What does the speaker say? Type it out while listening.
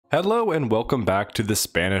Hello and welcome back to the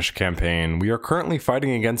Spanish campaign. We are currently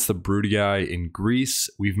fighting against the Brutii in Greece.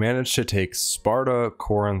 We've managed to take Sparta,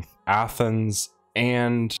 Corinth, Athens,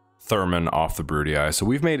 and Thermon off the Brutii, so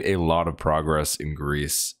we've made a lot of progress in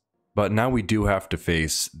Greece. But now we do have to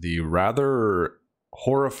face the rather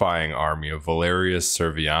horrifying army of Valerius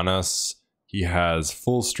Servianus. He has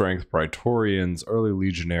full strength Praetorians, early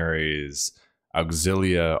legionaries,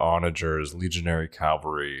 auxilia, onagers, legionary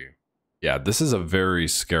cavalry. Yeah, this is a very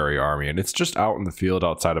scary army, and it's just out in the field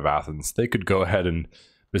outside of Athens. They could go ahead and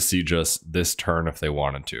besiege us this turn if they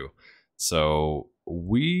wanted to. So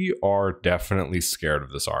we are definitely scared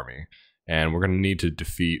of this army, and we're going to need to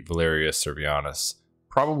defeat Valerius Servianus,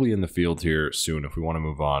 probably in the field here soon if we want to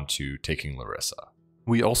move on to taking Larissa.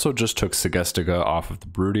 We also just took Segestica off of the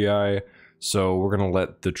Brutii, so we're going to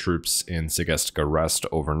let the troops in Segestica rest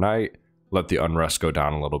overnight, let the unrest go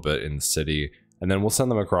down a little bit in the city, and then we'll send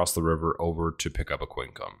them across the river over to pick up a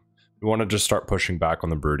Quincum. We want to just start pushing back on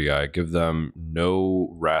the Brutii, give them no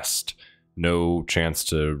rest, no chance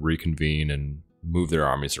to reconvene and move their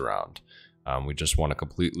armies around. We just want to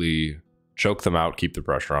completely choke them out, keep the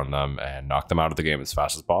pressure on them, and knock them out of the game as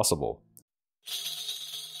fast as possible.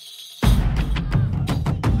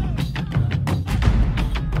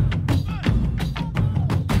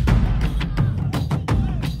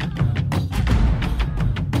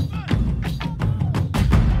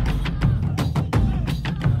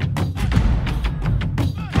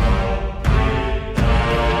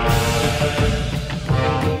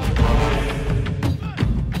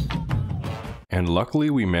 And luckily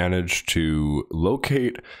we managed to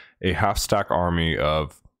locate a half-stack army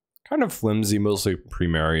of kind of flimsy, mostly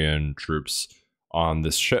Primarian troops on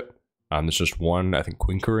this ship. There's just one, I think,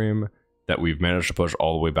 Quinquereme that we've managed to push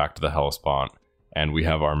all the way back to the Hellespont. And we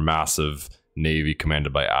have our massive navy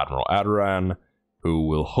commanded by Admiral Adoran, who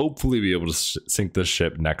will hopefully be able to sink this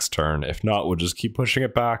ship next turn. If not, we'll just keep pushing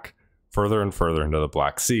it back further and further into the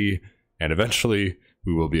Black Sea, and eventually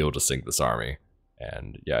we will be able to sink this army.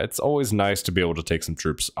 And yeah, it's always nice to be able to take some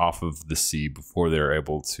troops off of the sea before they're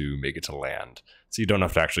able to make it to land, so you don't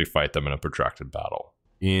have to actually fight them in a protracted battle.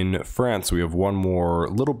 In France, we have one more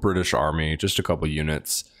little British army, just a couple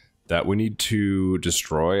units, that we need to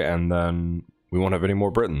destroy, and then we won't have any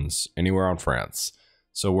more Britons anywhere on France.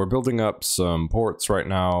 So we're building up some ports right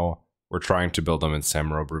now. We're trying to build them in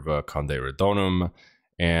Samrobriva, Conde Redonum,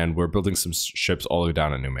 and we're building some ships all the way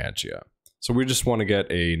down at Numantia. So we just want to get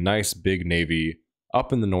a nice big navy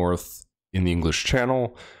up in the north in the English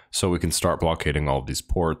Channel, so we can start blockading all of these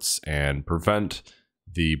ports and prevent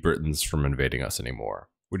the Britons from invading us anymore.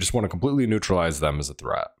 We just want to completely neutralize them as a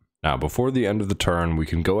threat. Now, before the end of the turn, we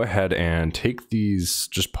can go ahead and take these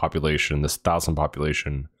just population, this 1,000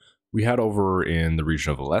 population we had over in the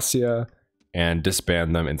region of Alesia, and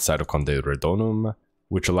disband them inside of Conde Redonum,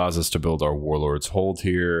 which allows us to build our Warlord's Hold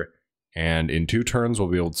here, and in 2 turns we'll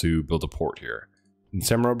be able to build a port here. In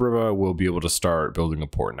Samrobriva, we'll be able to start building a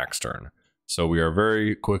port next turn. So we are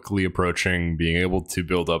very quickly approaching being able to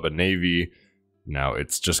build up a navy. Now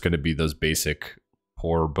it's just going to be those basic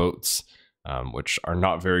poor boats, which are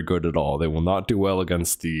not very good at all. They will not do well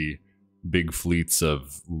against the big fleets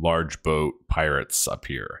of large boat pirates up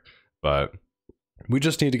here. But we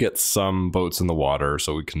just need to get some boats in the water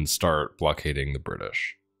so we can start blockading the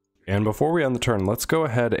British. And before we end the turn, let's go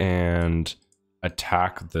ahead and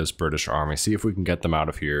attack this British army, see if we can get them out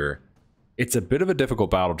of here. It's a bit of a difficult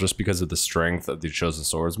battle just because of the strength of the chosen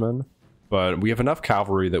swordsmen, but we have enough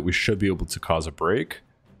cavalry that we should be able to cause a break.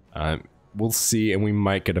 We'll see, and we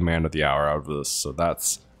might get a man of the hour out of this, so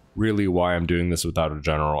that's really why I'm doing this without a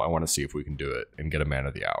general. I want to see if we can do it and get a man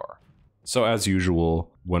of the hour. So as usual,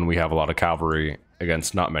 when we have a lot of cavalry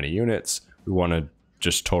against not many units, we want to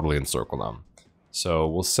just totally encircle them. So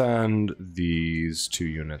we'll send these 2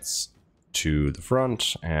 units to the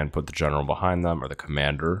front and put the general behind them, or the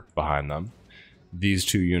commander behind them. These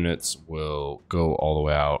 2 units will go all the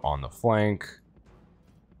way out on the flank,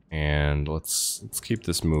 and let's keep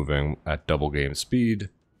this moving at double game speed.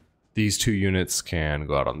 These 2 units can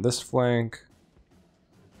go out on this flank.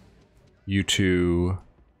 You 2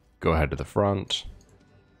 go ahead to the front,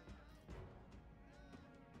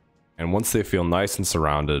 and once they feel nice and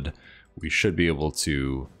surrounded, we should be able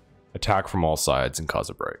to attack from all sides and cause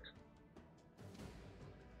a break.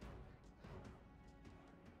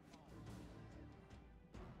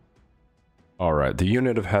 Alright, the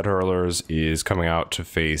unit of head hurlers is coming out to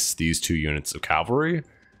face these 2 units of cavalry,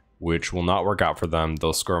 which will not work out for them.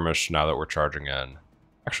 They'll skirmish now that we're charging in.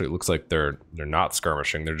 Actually, it looks like they're not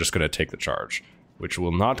skirmishing, they're just going to take the charge, which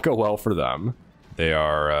will not go well for them. They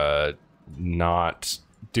are not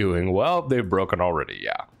doing well. They've broken already,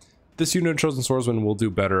 yeah. This unit of chosen swordsmen will do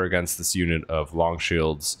better against this unit of long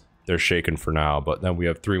shields. They're shaken for now, but then we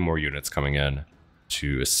have 3 more units coming in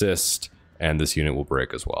to assist, and this unit will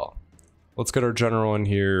break as well. Let's get our general in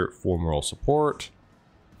here for moral support,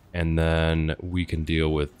 and then we can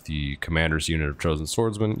deal with the commander's unit of chosen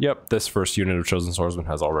swordsmen. Yep, this first unit of chosen swordsmen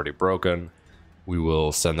has already broken. We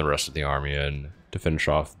will send the rest of the army in to finish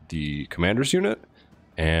off the commander's unit,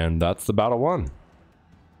 and that's the battle won.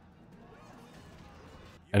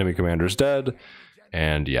 Enemy commander's dead,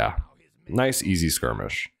 and yeah, nice easy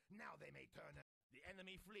skirmish.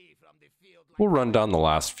 We'll run down the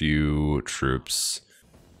last few troops,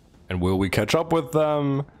 and will we catch up with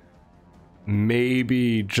them?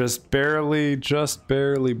 Maybe just barely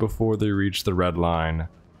before they reach the red line.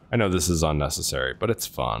 I know this is unnecessary, but it's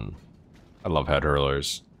fun. I love head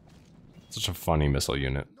hurlers. Such a funny missile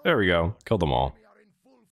unit. There we go, killed them all.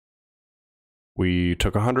 We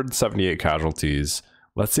took 178 casualties.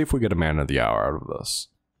 Let's see if we get a man of the hour out of this.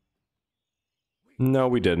 No,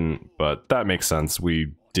 we didn't, but that makes sense.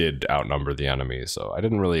 We did outnumber the enemy, so I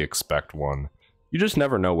didn't really expect one. You just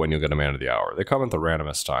never know when you'll get a man of the hour. They come at the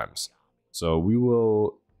randomest times. So we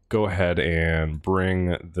will go ahead and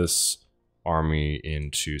bring this army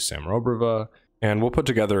into Samrobriva, and we'll put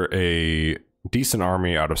together a decent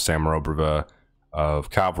army out of Samrobriva of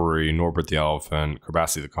cavalry, Norbert the Elephant,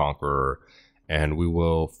 Kerbassi the Conqueror, and we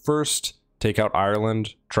will first take out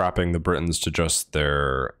Ireland, trapping the Britons to just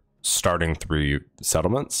their starting 3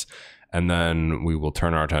 settlements, and then we will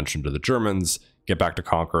turn our attention to the Germans, get back to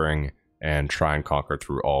conquering, and try and conquer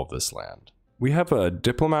through all of this land. We have a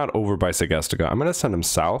diplomat over by Segestica. I'm going to send him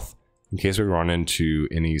south in case we run into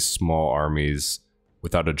any small armies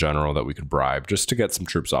without a general that we could bribe, just to get some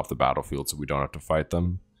troops off the battlefield so we don't have to fight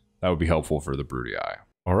them. That would be helpful for the Brutii.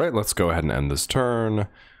 All right, let's go ahead and end this turn.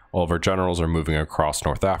 All of our generals are moving across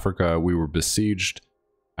North Africa. We were besieged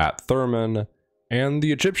at Thermon, and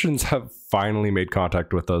the Egyptians have finally made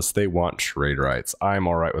contact with us. They want trade rights. I'm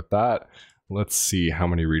all right with that. Let's see how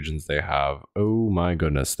many regions they have. Oh my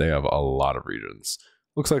goodness, they have a lot of regions.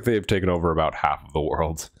 Looks like they've taken over about half of the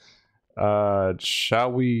world.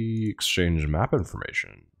 Shall we exchange map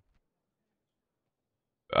information?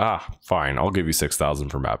 Ah, fine. I'll give you 6,000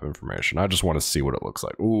 for map information. I just want to see what it looks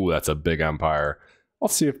like. Ooh, that's a big empire. I'll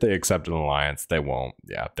see if they accept an alliance. They won't.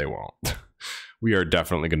 Yeah, they won't. We are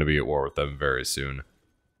definitely going to be at war with them very soon.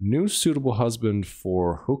 New suitable husband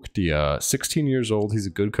for Huktia. 16 years old. He's a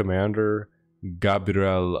good commander.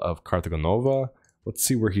 Gabriel of Cartagonova. Let's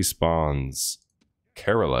see where he spawns.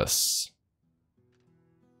 Carolus.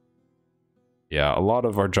 Yeah, a lot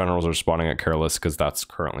of our generals are spawning at Carolus because that's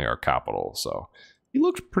currently our capital. So he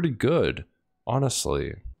looked pretty good,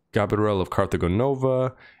 honestly. Gabriel of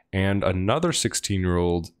Cartagonova. And another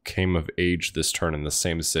 16-year-old came of age this turn in the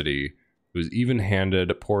same city, who's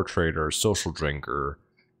even-handed, poor trader, social drinker.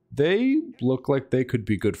 They look like they could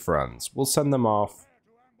be good friends. We'll send them off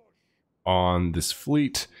on this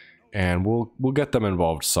fleet, and we'll get them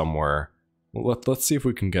involved somewhere. Let's see if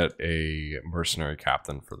we can get a mercenary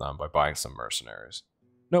captain for them by buying some mercenaries.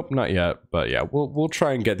 Nope, not yet, but yeah, we'll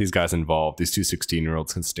try and get these guys involved. These two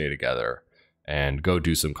 16-year-olds can stay together and go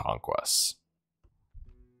do some conquests.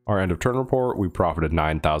 Our end of turn report, we profited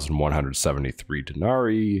 9,173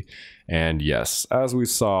 denarii, and yes, as we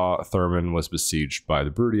saw, Thermon was besieged by the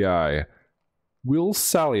Brutii. We'll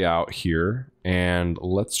sally out here, and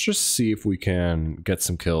let's just see if we can get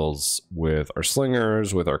some kills with our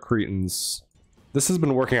slingers, with our Cretans. This has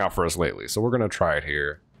been working out for us lately, so we're going to try it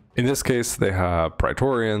here. In this case, they have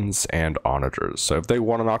Praetorians and Onagers, so if they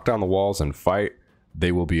want to knock down the walls and fight,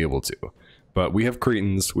 they will be able to. But we have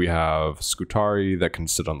Cretans, we have Scutari that can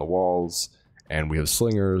sit on the walls, and we have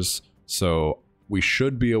slingers, so we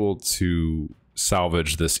should be able to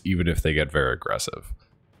salvage this even if they get very aggressive.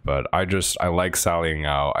 But I like sallying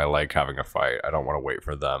out, I like having a fight, I don't want to wait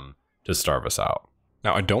for them to starve us out.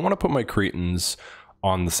 Now, I don't want to put my Cretans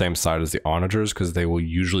on the same side as the Onagers because they will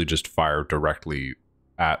usually just fire directly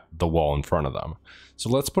at the wall in front of them. So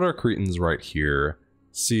let's put our Cretans right here.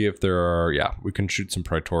 See if there are, yeah, we can shoot some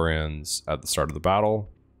Praetorians at the start of the battle.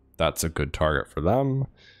 That's a good target for them.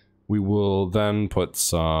 We will then put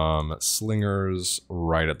some slingers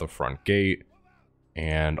right at the front gate.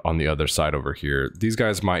 And on the other side over here, these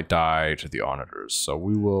guys might die to the Onagers. So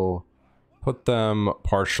we will put them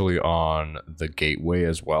partially on the gateway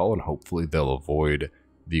as well. And hopefully they'll avoid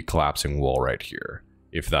the collapsing wall right here,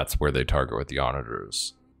 if that's where they target with the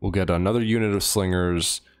Onagers. We'll get another unit of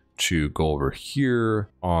slingers to go over here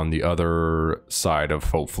on the other side of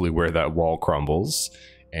hopefully where that wall crumbles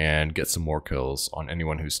and get some more kills on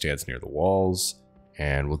anyone who stands near the walls.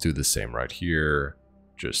 And we'll do the same right here.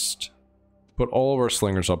 Just put all of our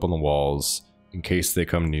slingers up on the walls in case they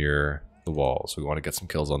come near the walls. We want to get some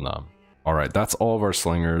kills on them. All right, that's all of our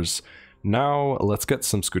slingers. Now let's get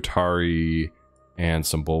some Scutari and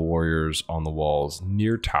some bull warriors on the walls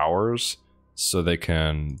near towers so they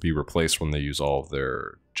can be replaced when they use all of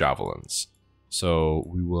their javelins. So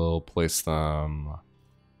we will place them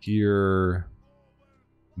here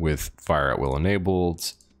with fire at will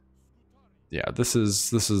enabled. Yeah, this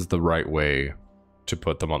is the right way to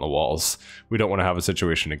put them on the walls. We don't want to have a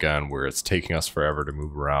situation again where it's taking us forever to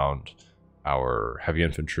move around our heavy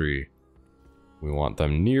infantry. We want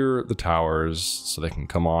them near the towers so they can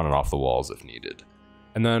come on and off the walls if needed.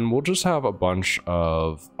 And then we'll just have a bunch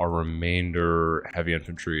of our remainder heavy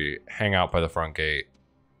infantry hang out by the front gate,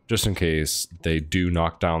 just in case they do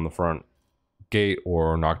knock down the front gate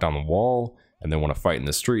or knock down the wall and they want to fight in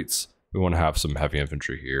the streets. We want to have some heavy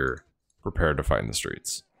infantry here prepared to fight in the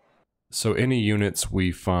streets. So any units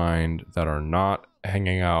we find that are not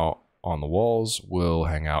hanging out on the walls will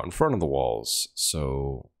hang out in front of the walls.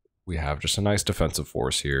 So we have just a nice defensive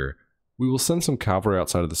force here. We will send some cavalry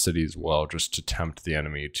outside of the city as well, just to tempt the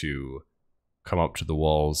enemy to come up to the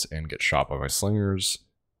walls and get shot by my slingers.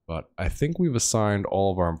 But I think we've assigned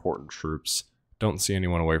all of our important troops. Don't see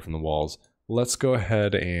anyone away from the walls. Let's go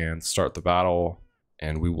ahead and start the battle,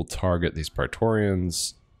 and we will target these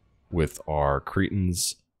Praetorians with our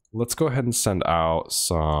Cretans. Let's go ahead and send out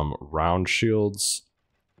some round shields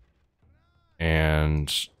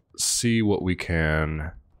and see what we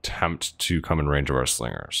can tempt to come in range of our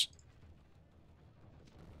slingers.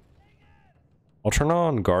 I'll turn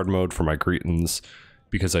on guard mode for my Cretans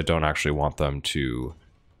because I don't actually want them to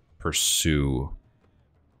pursue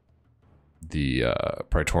the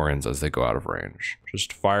Praetorians as they go out of range.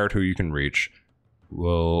 Just fire at who you can reach.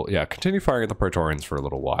 We'll, yeah, continue firing at the Praetorians for a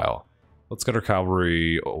little while. Let's get our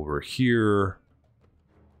cavalry over here,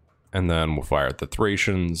 and then we'll fire at the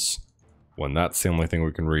Thracians when that's the only thing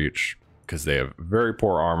we can reach, because they have very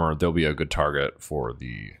poor armor. They'll be a good target for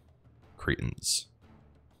the Cretans.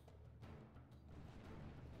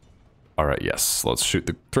 Alright, yes, let's shoot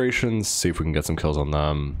the Thracians, see if we can get some kills on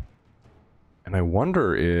them. And I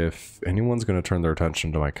wonder if anyone's going to turn their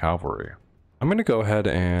attention to my cavalry. I'm going to go ahead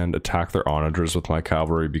and attack their onagers with my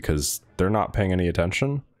cavalry because they're not paying any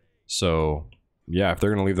attention. So, yeah, if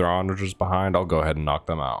they're going to leave their onagers behind, I'll go ahead and knock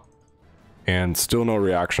them out. And still no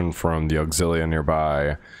reaction from the auxilia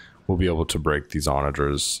nearby. We'll be able to break these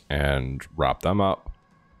onagers and wrap them up.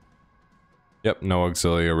 Yep, no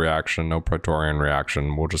auxilia reaction, no Praetorian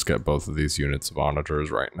reaction. We'll just get both of these units of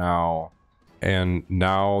onagers right now. And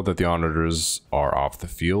now that the onagers are off the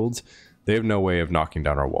field, they have no way of knocking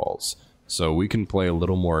down our walls. So we can play a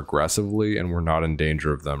little more aggressively, and we're not in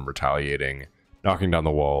danger of them retaliating, knocking down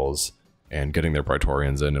the walls, and getting their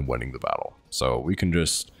Praetorians in and winning the battle. So we can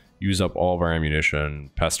just use up all of our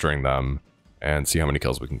ammunition, pestering them, and see how many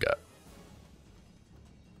kills we can get.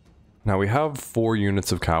 Now we have 4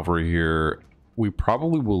 units of cavalry here. We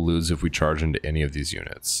probably will lose if we charge into any of these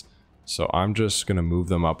units. So I'm just going to move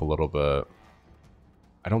them up a little bit.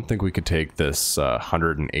 I don't think we could take this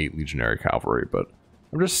 108 legionary cavalry, but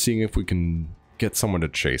I'm just seeing if we can get someone to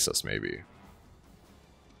chase us maybe.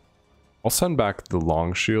 I'll send back the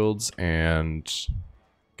long shields and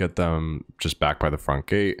get them just back by the front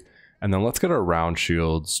gate. And then let's get our round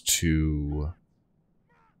shields to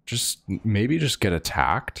maybe just get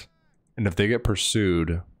attacked. And if they get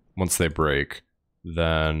pursued, once they break,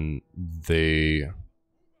 then they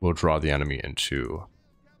will draw the enemy into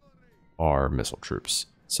our missile troops.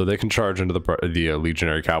 So they can charge into the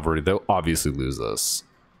legionary cavalry. They'll obviously lose this,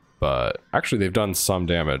 but actually they've done some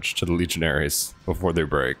damage to the legionaries before they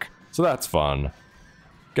break. So that's fun.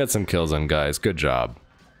 Get some kills in, guys. Good job.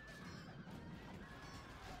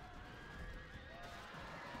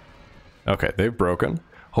 Okay, they've broken.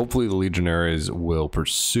 Hopefully the legionaries will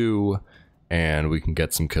pursue and we can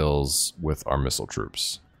get some kills with our missile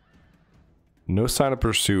troops. No sign of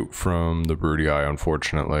pursuit from the Brutii,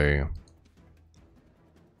 unfortunately.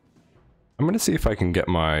 I'm going to see if I can get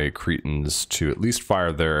my Cretans to at least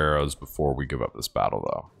fire their arrows before we give up this battle,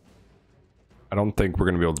 though. I don't think we're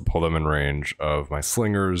going to be able to pull them in range of my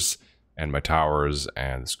slingers and my towers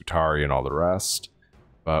and the Scutari and all the rest,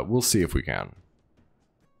 but we'll see if we can.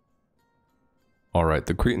 Alright,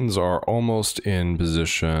 the Cretans are almost in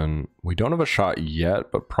position. We don't have a shot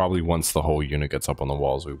yet, but probably once the whole unit gets up on the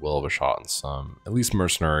walls, we will have a shot in some, at least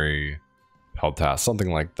mercenary, peltas, something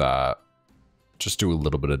like that. Just do a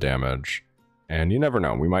little bit of damage. And you never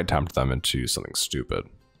know, we might tempt them into something stupid.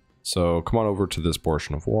 So come on over to this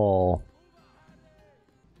portion of wall.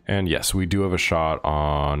 And yes, we do have a shot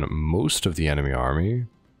on most of the enemy army.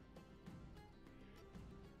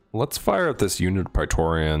 Let's fire at this unit of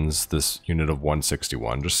Praetorians, this unit of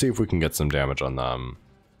 161, just see if we can get some damage on them.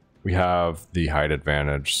 We have the height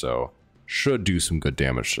advantage, so should do some good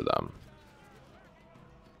damage to them.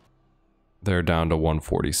 They're down to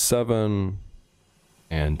 147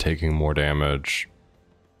 and taking more damage.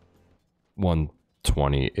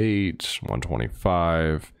 128,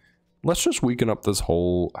 125. Let's just weaken up this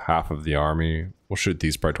whole half of the army. We'll shoot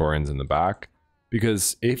these Praetorians in the back.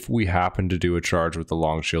 Because if we happen to do a charge with the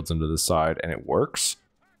long shields into the side and it works,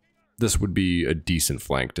 this would be a decent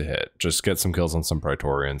flank to hit. Just get some kills on some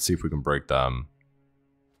Praetorians, see if we can break them.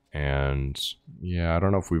 And yeah, I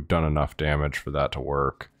don't know if we've done enough damage for that to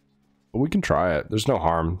work. But we can try it. There's no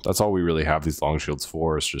harm. That's all we really have these long shields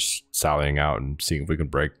for, is just sallying out and seeing if we can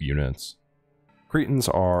break units. Cretans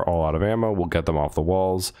are all out of ammo. We'll get them off the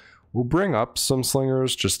walls. We'll bring up some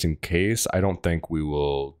slingers just in case. I don't think we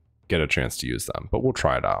will get a chance to use them, but we'll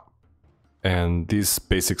try it out. And these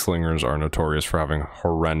basic slingers are notorious for having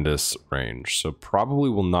horrendous range, so probably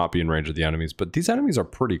will not be in range of the enemies, but these enemies are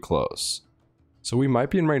pretty close. So we might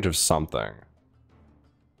be in range of something.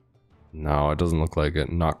 No, it doesn't look like it.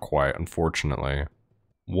 Not quite, unfortunately.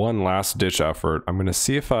 One last ditch effort. I'm going to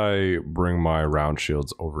see if I bring my round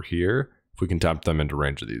shields over here, if we can tempt them into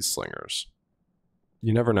range of these slingers.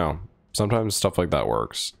 You never know. Sometimes stuff like that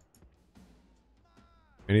works.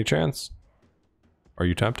 Any chance? Are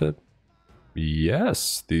you tempted?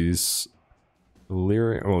 Yes, these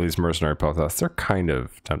these mercenary peltasts, they're kind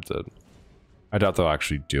of tempted. I doubt they'll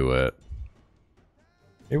actually do it.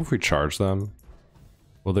 Maybe if we charge them,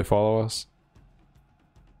 will they follow us?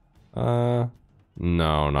 No,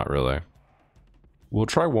 not really. We'll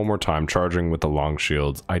try one more time charging with the long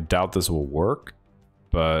shields. I doubt this will work,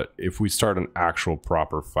 but if we start an actual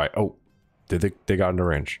proper fight... Oh, they got into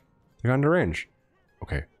range. They got into range.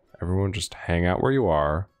 Okay, everyone just hang out where you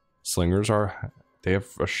are. Slingers are... They have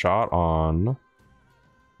a shot on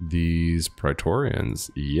these Praetorians.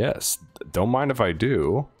 Yes, don't mind if I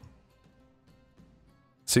do.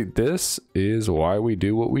 See, this is why we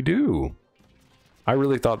do what we do. I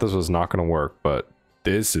really thought this was not going to work, but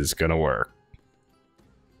this is going to work.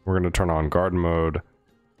 We're going to turn on garden mode.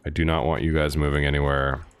 I do not want you guys moving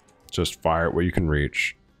anywhere. Just fire at where you can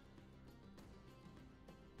reach.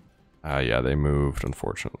 Yeah, they moved,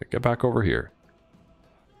 unfortunately. Get back over here.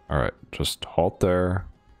 Alright, just halt there.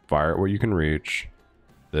 Fire at where you can reach.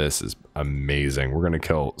 This is amazing. We're going to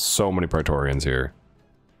kill so many Praetorians here.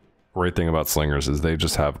 Great thing about slingers is they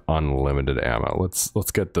just have unlimited ammo.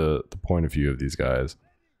 Let's get the point of view of these guys.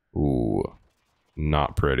 Ooh,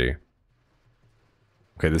 not pretty.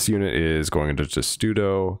 Okay, this unit is going into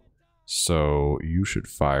Testudo, so you should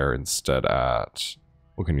fire instead at...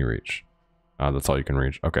 What can you reach? That's all you can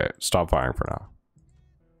reach. Okay, stop firing for now.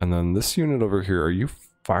 And then this unit over here, are you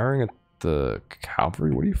firing at the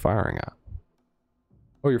cavalry? What are you firing at?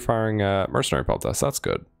 Oh, you're firing at mercenary peltasts. That's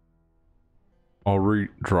good. I'll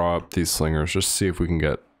redraw up these slingers, just see if we can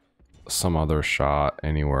get some other shot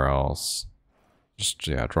anywhere else. Just,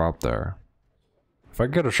 yeah, drop there. If I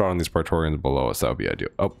could get a shot on these Praetorians below us, that would be ideal.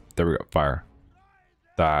 Oh, there we go. Fire.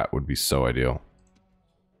 That would be so ideal.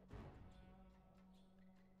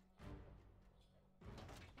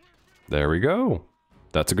 There we go.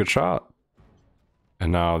 That's a good shot.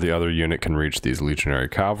 And now the other unit can reach these legionary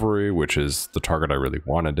cavalry, which is the target I really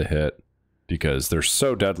wanted to hit, because they're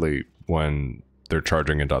so deadly when they're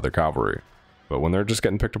charging into other cavalry. But when they're just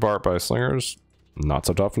getting picked apart by slingers, not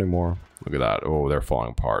so tough anymore. Look at that. Oh, they're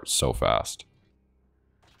falling apart so fast.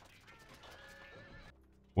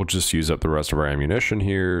 We'll just use up the rest of our ammunition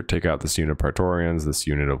here, take out this unit of Praetorians, this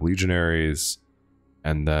unit of legionaries,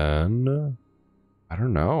 and then... I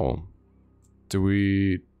don't know. Do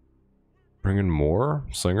we bring in more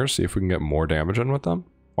slingers? See if we can get more damage in with them?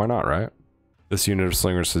 Why not, right? This unit of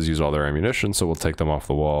slingers has used all their ammunition, so we'll take them off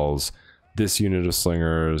the walls. This unit of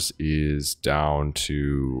slingers is down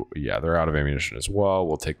to... Yeah, they're out of ammunition as well.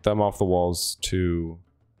 We'll take them off the walls too.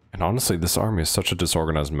 And honestly, this army is such a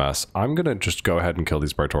disorganized mess. I'm going to just go ahead and kill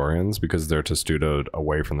these Praetorians because they're testudoed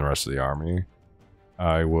away from the rest of the army.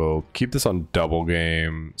 I will keep this on double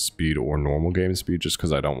game speed or normal game speed just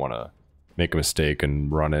because I don't want to make a mistake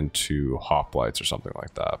and run into hoplites or something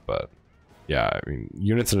like that. But yeah, I mean,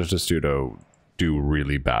 units in a testudo do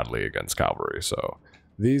really badly against cavalry, so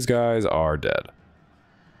these guys are dead.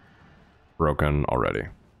 Broken already.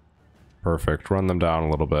 Perfect. Run them down a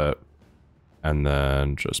little bit and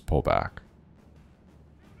then just pull back.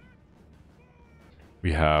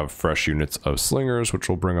 We have fresh units of slingers, which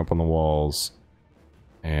we'll bring up on the walls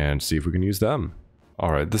and see if we can use them.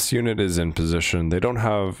 All right, this unit is in position. They don't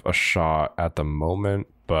have a shot at the moment,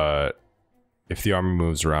 but if the army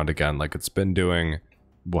moves around again like it's been doing,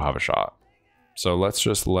 we'll have a shot. So let's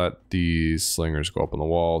just let these slingers go up on the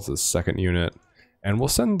walls, this second unit, and we'll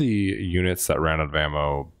send the units that ran out of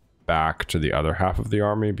ammo back to the other half of the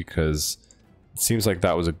army, because it seems like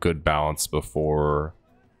that was a good balance before,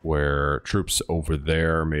 where troops over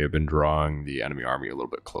there may have been drawing the enemy army a little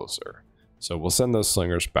bit closer. So we'll send those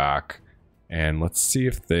slingers back, and let's see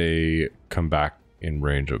if they come back in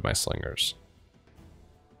range of my slingers.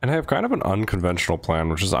 And I have kind of an unconventional plan,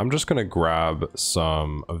 which is I'm just going to grab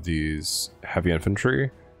some of these heavy infantry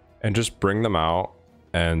and just bring them out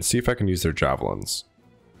and see if I can use their javelins.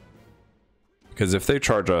 Because if they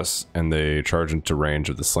charge us and they charge into range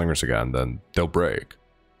of the slingers again, then they'll break.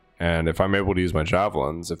 And if I'm able to use my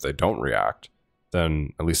javelins, if they don't react,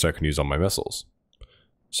 then at least I can use all my missiles.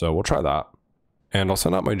 So we'll try that. And I'll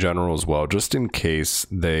send out my general as well, just in case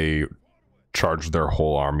they charge their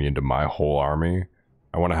whole army into my whole army.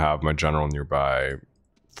 I want to have my general nearby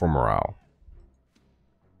for morale.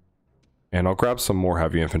 And I'll grab some more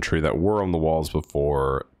heavy infantry that were on the walls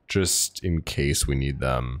before, just in case we need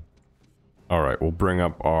them. Alright, we'll bring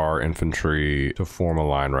up our infantry to form a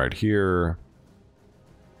line right here.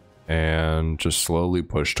 And just slowly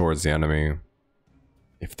push towards the enemy.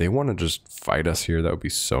 If they want to just fight us here, that would be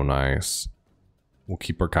so nice. We'll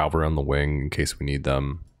keep our cavalry on the wing in case we need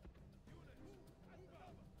them.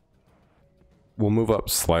 We'll move up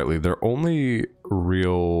slightly. Their only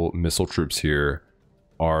real missile troops here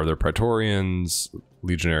are their Praetorians,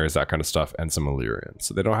 Legionaries, that kind of stuff, and some Illyrians.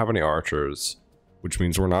 So they don't have any archers, which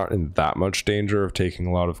means we're not in that much danger of taking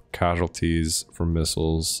a lot of casualties from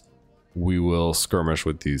missiles. We will skirmish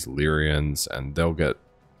with these Illyrians, and they'll get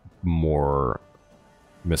more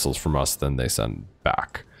missiles from us than they send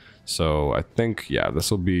back. So I think, yeah, this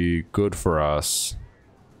will be good for us.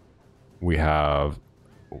 We have,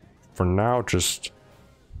 for now, just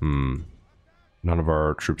none of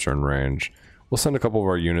our troops are in range. We'll send a couple of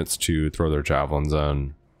our units to throw their javelins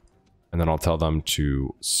in, and then I'll tell them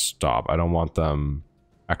to stop. I don't want them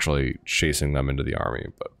actually chasing them into the army,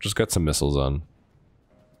 but just get some missiles in.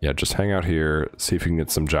 Yeah, just hang out here, see if you can get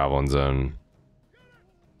some javelins in.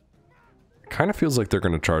 It kind of feels like they're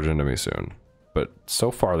going to charge into me soon, but so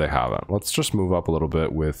far they haven't. Let's just move up a little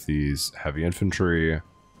bit with these heavy infantry.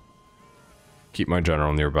 Keep my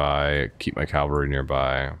general nearby, keep my cavalry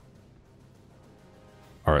nearby.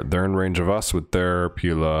 Alright, they're in range of us with their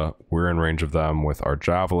pila. We're in range of them with our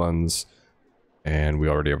javelins. And we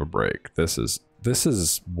already have a break. This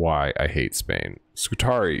is why I hate Spain.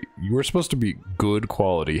 Scutari, you were supposed to be good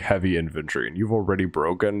quality heavy infantry, and you've already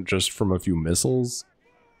broken just from a few missiles?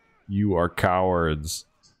 You are cowards.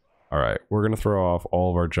 Alright, we're going to throw off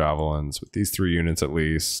all of our javelins with these 3 units at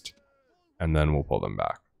least, and then we'll pull them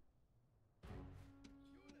back.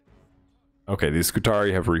 Okay, these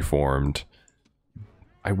Scutari have reformed.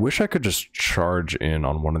 I wish I could just charge in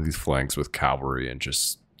on one of these flanks with cavalry and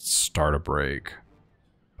just start a break,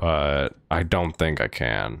 but I don't think I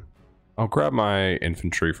can. I'll grab my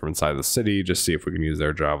infantry from inside the city, just see if we can use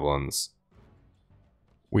their javelins.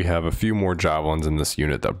 We have a few more javelins in this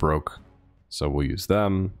unit that broke, so we'll use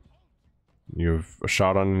them. You have a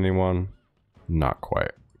shot on anyone? Not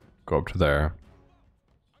quite. Go up to there.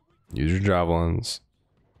 Use your javelins.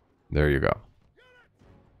 There you go.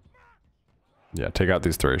 Yeah, take out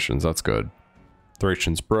these Thracians. That's good.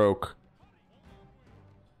 Thracians broke.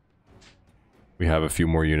 We have a few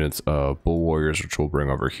more units of Bull Warriors, which we'll bring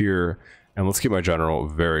over here. And let's keep my general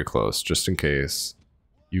very close, just in case.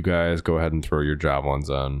 You guys go ahead and throw your javelins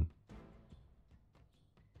in.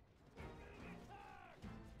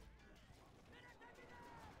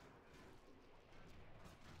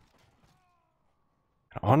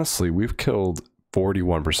 Honestly, we've killed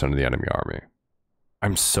 41% of the enemy army.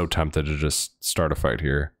 I'm so tempted to just start a fight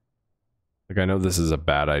here. Like, I know this is a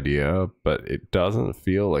bad idea, but it doesn't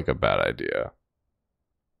feel like a bad idea.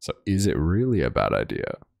 So is it really a bad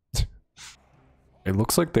idea? It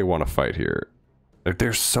looks like they want to fight here. Like,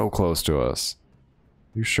 they're so close to us.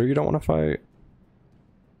 You sure you don't want to fight?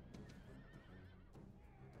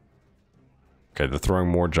 Okay, they're throwing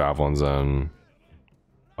more javelins in.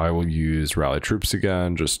 I will use rally troops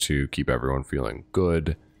again just to keep everyone feeling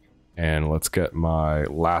good. And let's get my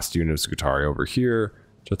last unit of Scutari over here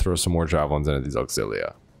to throw some more javelins into these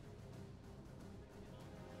auxilia.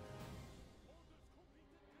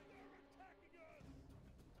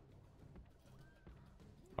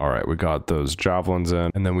 Alright, we got those javelins in.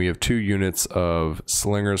 And then we have 2 units of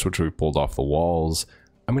slingers, which we pulled off the walls.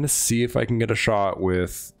 I'm going to see if I can get a shot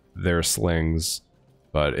with their slings,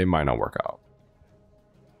 but it might not work out.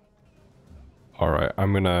 Alright,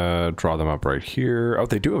 I'm going to draw them up right here. Oh,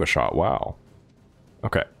 they do have a shot. Wow.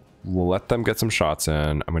 Okay. We'll let them get some shots in.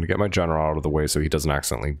 I'm going to get my general out of the way so he doesn't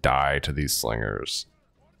accidentally die to these slingers.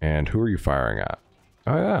 And who are you firing at?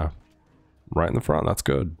 Oh yeah, right in the front. That's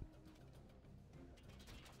good.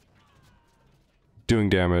 Doing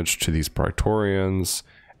damage to these Praetorians,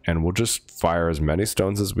 and we'll just fire as many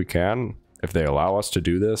stones as we can. If they allow us to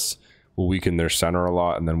do this, we'll weaken their center a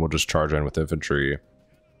lot, and then we'll just charge in with infantry.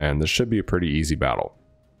 And this should be a pretty easy battle.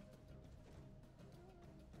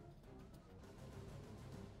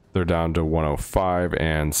 They're down to 105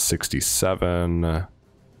 and 67.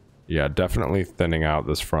 Yeah, definitely thinning out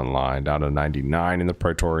this front line. Down to 99 in the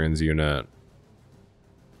Praetorians unit.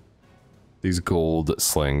 These gold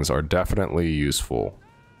slings are definitely useful.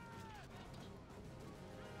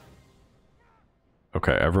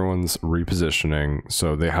 Okay, everyone's repositioning.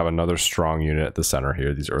 So they have another strong unit at the center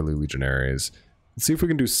here, these early legionaries. Let's see if we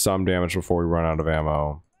can do some damage before we run out of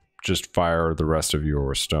ammo. Just fire the rest of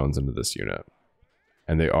your stones into this unit.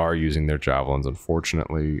 And they are using their javelins.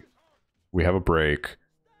 Unfortunately, we have a break.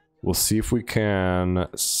 We'll see if we can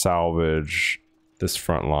salvage this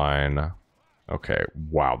front line. Okay,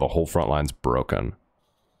 wow, the whole front line's broken.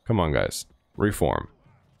 Come on, guys. Reform.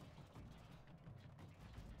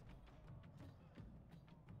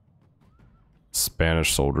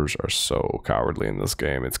 Spanish soldiers are so cowardly in this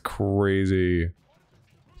game. It's crazy.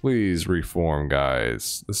 Please reform,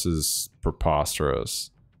 guys. This is preposterous.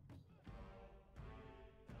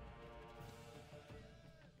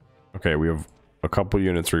 Okay, we have a couple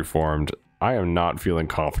units reformed. I am not feeling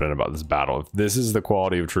confident about this battle. If this is the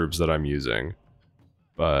quality of troops that I'm using.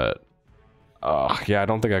 But, yeah, I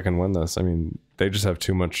don't think I can win this. I mean, they just have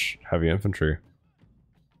too much heavy infantry.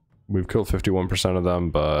 We've killed 51% of them,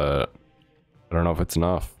 but I don't know if it's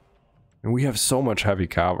enough. And we have so much heavy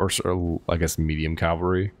cavalry, or I guess medium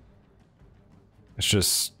cavalry. It's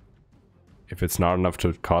just, if it's not enough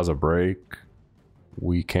to cause a break,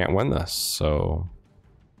 we can't win this, so...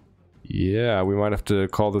 yeah, we might have to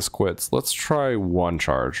call this quits. Let's try one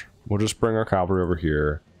charge. We'll just bring our cavalry over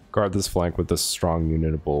here, guard this flank with this strong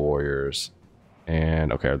unit of bull warriors.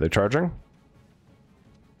 And, okay, are they charging?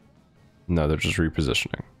 No, they're just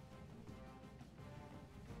repositioning.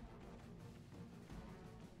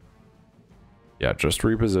 Yeah, just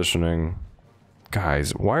repositioning.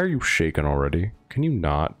 Guys, why are you shaking already? Can you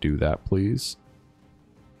not do that, please?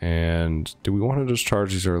 And do we want to just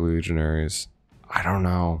charge these early legionaries? I don't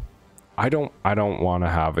know. I don't want to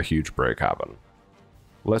have a huge break happen.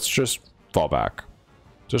 Let's just fall back.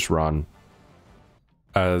 Just run.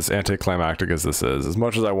 As anticlimactic as this is, as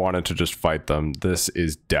much as I wanted to just fight them, this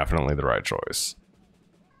is definitely the right choice.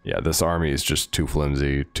 Yeah, this army is just too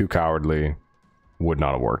flimsy, too cowardly. Would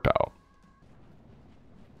not have worked out.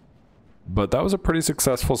 But that was a pretty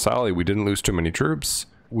successful sally. We didn't lose too many troops.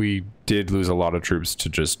 We did lose a lot of troops to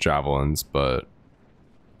just javelins, but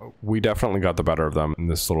we definitely got the better of them in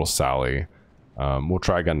this little sally. We'll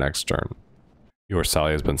try again next turn. Your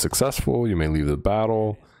sally has been successful. You may leave the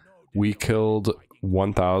battle. We killed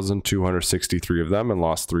 1,263 of them and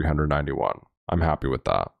lost 391. I'm happy with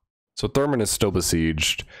that. So Thermon is still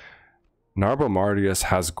besieged. Narbomardius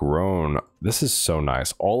has grown. This is so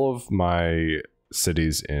nice. All of my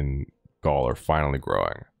cities in Gaul are finally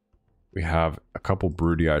growing. We have a couple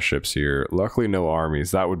Brutii ships here. Luckily no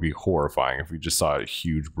armies. That would be horrifying if we just saw a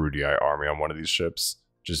huge Brutii army on one of these ships.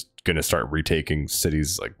 Just gonna start retaking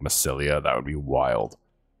cities like Massilia. That would be wild.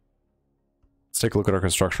 Let's take a look at our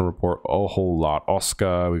construction report. A whole lot.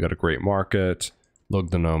 Osca, we got a great market.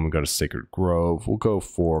 Lugdanum, we got a sacred grove. We'll go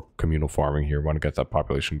for communal farming here. We want to get that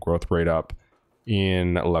population growth rate up.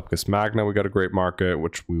 In Lepkus Magna, we got a great market,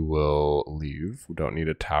 which we will leave. We don't need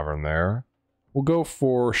a tavern there. We'll go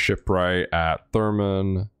for shipwright at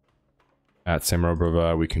Thermon. At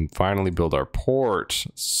Samarbrava, we can finally build our port.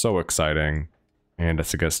 So exciting. And at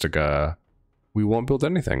Segestiga, we won't build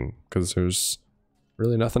anything because there's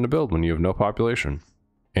really nothing to build when you have no population.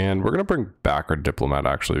 And we're going to bring back our diplomat,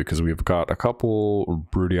 actually, because we've got a couple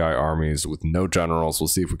Brutii armies with no generals. We'll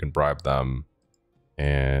see if we can bribe them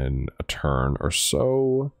in a turn or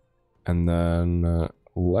so. And then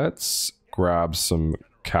let's grab some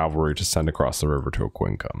cavalry to send across the river to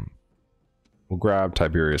Aquincum. We'll grab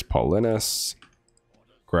Tiberius Paulinus,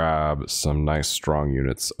 grab some nice strong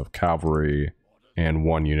units of cavalry, and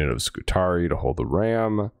one unit of Scutari to hold the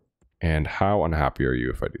ram. And how unhappy are you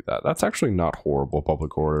if I do that? That's actually not horrible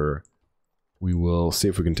public order. We will see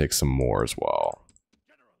if we can take some more as well.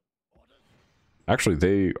 Actually,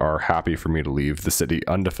 they are happy for me to leave the city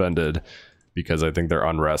undefended because I think their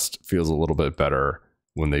unrest feels a little bit better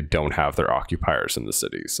when they don't have their occupiers in the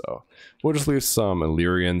city. So we'll just leave some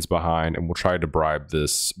Illyrians behind and we'll try to bribe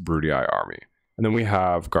this Brutii army. And then we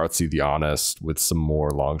have Gartzi the Honest with some more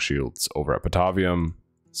long shields over at Batavium.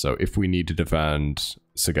 So if we need to defend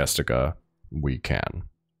Segestica, we can.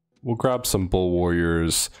 We'll grab some Bull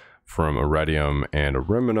Warriors from Iridium and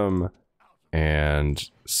Ariminum and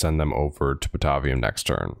send them over to Batavium next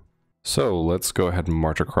turn. So let's go ahead and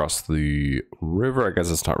march across the river. I guess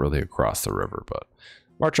it's not really across the river, but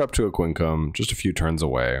march up to Aquincum, just a few turns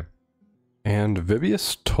away. And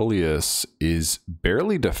Vibius Tullius is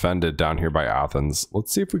barely defended down here by Athens.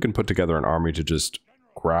 Let's see if we can put together an army to just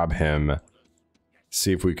grab him.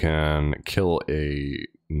 See if we can kill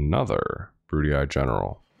another Brutii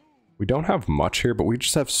general. We don't have much here, but we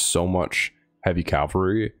just have so much heavy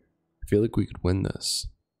cavalry. I feel like we could win this.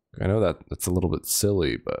 I know that's a little bit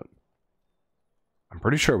silly, but I'm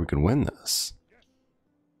pretty sure we can win this.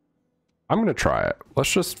 I'm going to try it.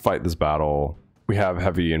 Let's just fight this battle. We have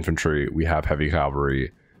heavy infantry. We have heavy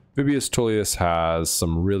cavalry. Vibius Tullius has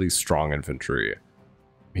some really strong infantry.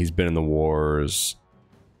 He's been in the wars,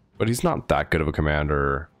 but he's not that good of a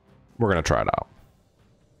commander. We're going to try it out.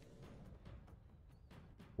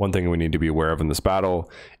 One thing we need to be aware of in this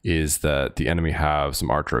battle is that the enemy have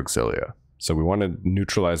some archer auxilia. So we want to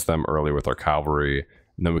neutralize them early with our cavalry,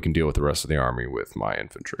 and then we can deal with the rest of the army with my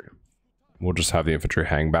infantry. We'll just have the infantry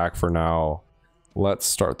hang back for now. Let's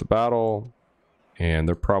start the battle. And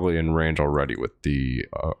they're probably in range already with the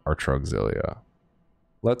archer auxilia.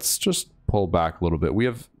 Let's just pull back a little bit. We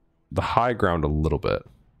have the high ground a little bit,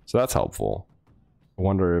 so that's helpful. I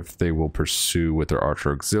wonder if they will pursue with their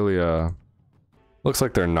archer auxilia. Looks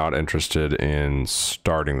like they're not interested in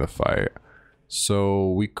starting the fight.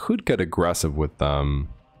 So we could get aggressive with them.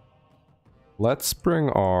 Let's bring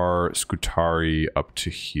our Scutari up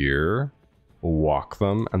to here. We'll walk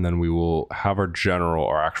them, and then we will have our general,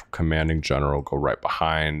 our actual commanding general, go right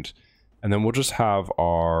behind. And then we'll just have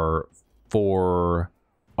our 4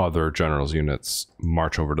 other generals units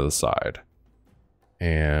march over to the side.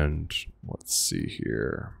 And let's see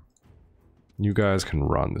here. You guys can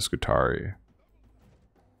run the Scutari.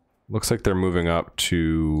 Looks like they're moving up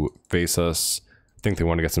to face us. I think they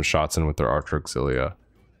want to get some shots in with their archer auxilia.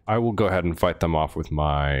 I will go ahead and fight them off with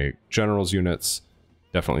my generals units.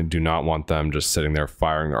 Definitely do not want them just sitting there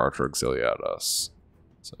firing their archer auxilia at us.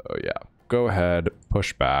 So yeah, go ahead,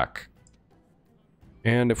 push back.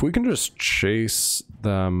 And if we can just chase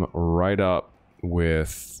them right up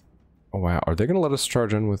with... Oh wow, are they going to let us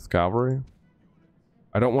charge in with cavalry?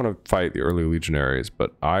 I don't want to fight the early legionaries,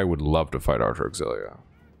 but I would love to fight archer auxilia.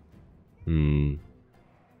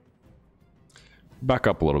 Back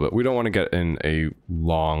up a little bit. We don't want to get in a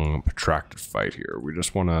long, protracted fight here. We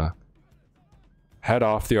just want to head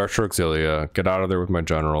off the archer auxilia, get out of there with my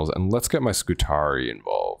generals, and let's get my Scutari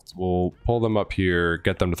involved. We'll pull them up here,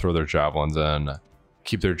 get them to throw their javelins in,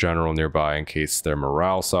 keep their general nearby in case their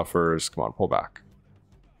morale suffers. Come on, pull back.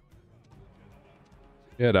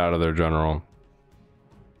 Get out of there, general.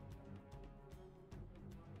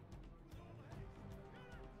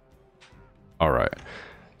 Alright,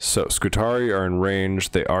 so Scutari are in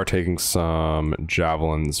range. They are taking some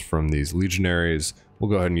javelins from these legionaries. We'll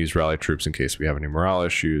go ahead and use rally troops in case we have any morale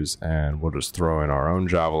issues, and we'll just throw in our own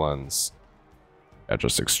javelins. Yeah,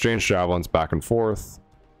 just exchange javelins back and forth.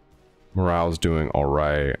 Morale's doing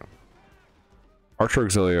alright. Archer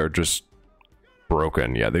auxilia are just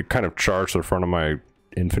broken. Yeah, they kind of charged the front of my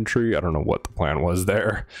infantry. I don't know what the plan was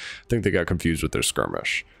there. I think they got confused with their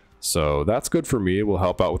skirmish. So that's good for me. It will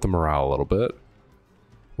help out with the morale a little bit.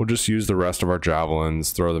 We'll just use the rest of our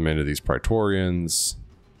javelins, throw them into these Praetorians,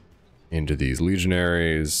 into these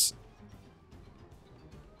legionaries.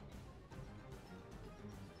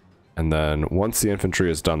 And then once the infantry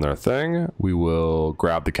has done their thing, we will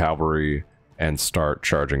grab the cavalry and start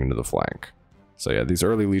charging into the flank. So yeah, these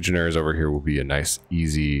early legionaries over here will be a nice,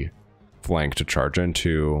 easy flank to charge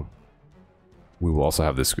into. We will also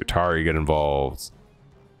have the Scutari get involved.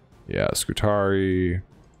 Yeah, Scutari,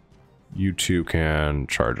 you two can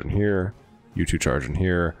charge in here, you two charge in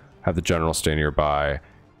here, have the general stay nearby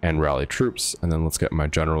and rally troops, and then let's get my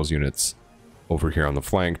generals units over here on the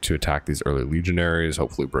flank to attack these early legionaries,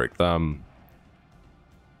 hopefully break them.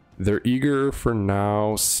 They're eager for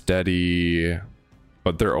now, steady,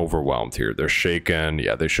 but they're overwhelmed here. They're shaken.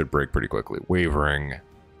 Yeah, they should break pretty quickly. Wavering,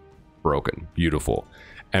 broken, beautiful.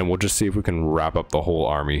 And we'll just see if we can wrap up the whole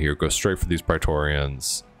army here, go straight for these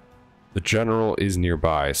Praetorians. The general is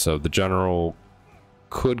nearby, so the general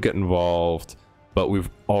could get involved, but we've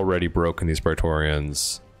already broken these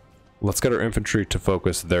Praetorians. Let's get our infantry to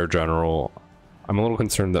focus their general. I'm a little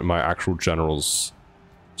concerned that my actual general's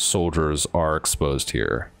soldiers are exposed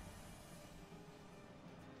here.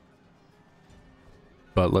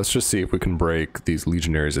 But let's just see if we can break these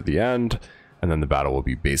legionaries at the end, and then the battle will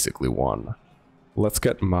be basically won. Let's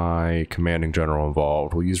get my commanding general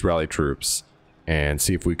involved. We'll use rally troops and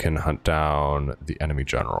see if we can hunt down the enemy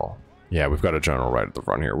general. Yeah, we've got a general right at the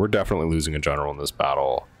front here. We're definitely losing a general in this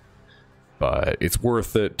battle, but it's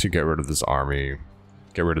worth it to get rid of this army,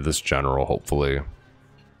 get rid of this general, hopefully.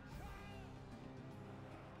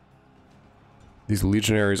 These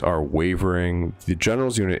legionaries are wavering. The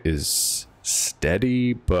general's unit is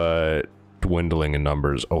steady, but dwindling in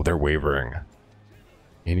numbers. Oh, they're wavering.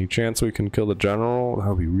 Any chance we can kill the general? That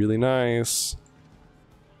would be really nice.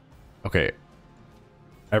 Okay.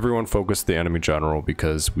 Everyone focus the enemy general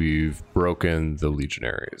because we've broken the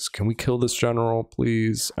legionaries. Can we kill this general,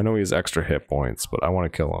 please? I know he has extra hit points, but I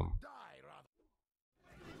want to kill him.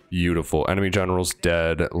 Beautiful. Enemy general's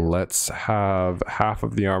dead. Let's have half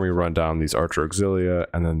of the army run down these archer auxilia,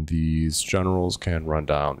 and then these generals can run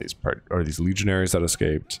down these legionaries that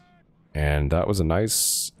escaped. And that was a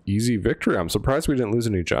nice, easy victory. I'm surprised we didn't lose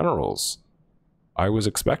any generals. I was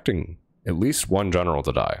expecting at least one general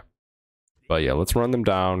to die. But yeah, let's run them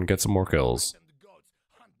down, get some more kills.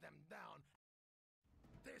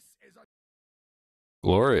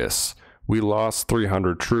 Glorious. We lost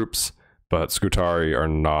 300 troops, but Scutari are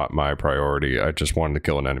not my priority. I just wanted to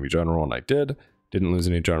kill an enemy general, and I did. Didn't lose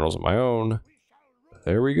any generals of my own.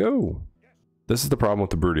 There we go. This is the problem with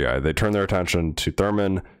the Brutii. They turn their attention to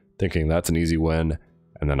Thermon, thinking that's an easy win,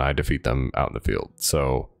 and then I defeat them out in the field.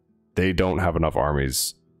 So they don't have enough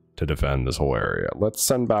armies to defend this whole area. Let's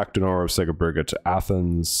send back Donor of Segabriga to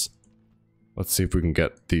Athens. Let's see if we can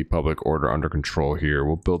get the public order under control here.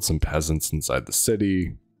 We'll build some peasants inside the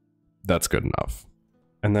city. That's good enough.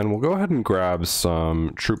 And then we'll go ahead and grab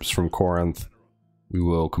some troops from Corinth. We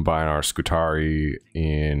will combine our Scutari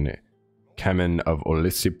in Kemen of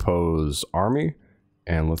Olysippo's army.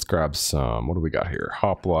 And let's grab some, what do we got here?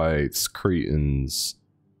 Hoplites, Cretans,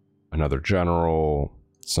 another general,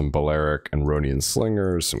 some Balearic and Rhodian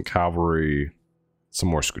slingers, some cavalry, some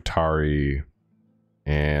more Scutari,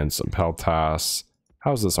 and some Peltas.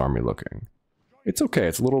 How's this army looking? It's okay,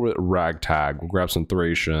 it's a little bit ragtag. We'll grab some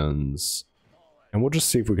Thracians, and we'll just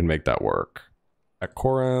see if we can make that work. At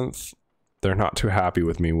Corinth, they're not too happy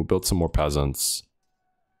with me. We'll build some more peasants.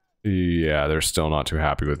 Yeah, they're still not too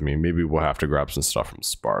happy with me. Maybe we'll have to grab some stuff from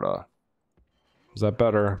Sparta. Is that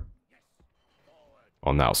better?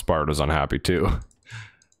 Well, now Sparta's unhappy too.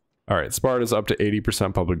 Alright, Sparta's up to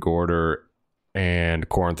 80% public order, and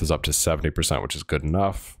Corinth is up to 70%, which is good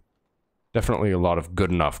enough. Definitely a lot of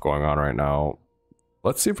good enough going on right now.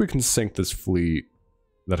 Let's see if we can sink this fleet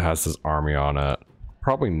that has this army on it.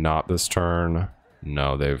 Probably not this turn.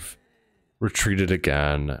 No, they've retreated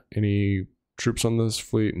again. Any troops on this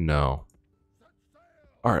fleet? No.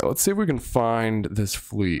 Alright, let's see if we can find this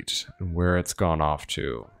fleet and where it's gone off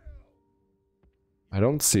to. I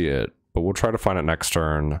don't see it, but we'll try to find it next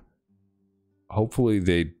turn. Hopefully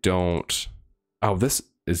they don't... Oh,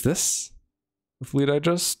 is this the fleet I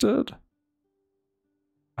just did?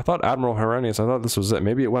 I thought Admiral Herennius, I thought this was it.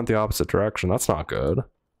 Maybe it went the opposite direction. That's not good.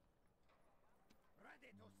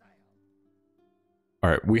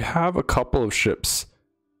 Alright, we have a couple of ships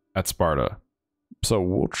at Sparta. So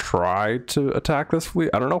we'll try to attack this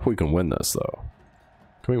fleet. I don't know if we can win this, though.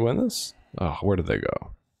 Can we win this? Oh, where did they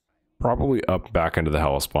go? Probably up back into the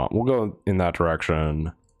Hellespont. We'll go in that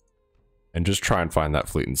direction and just try and find that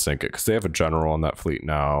fleet and sink it, because they have a general on that fleet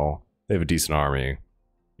now. They have a decent army.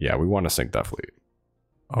 Yeah, we want to sink that fleet.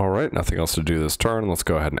 Alright, nothing else to do this turn. Let's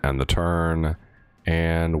go ahead and end the turn.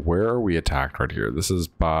 And where are we attacked right here? This is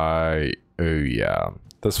by... Oh, yeah.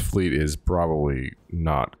 This fleet is probably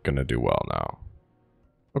not going to do well now.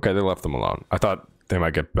 Okay, they left them alone. I thought they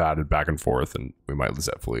might get batted back and forth and we might lose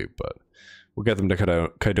that fleet, but we'll get them to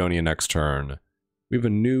Kydonia next turn. We have a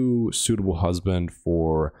new suitable husband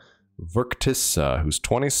for Verktissa, who's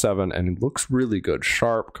 27 and looks really good.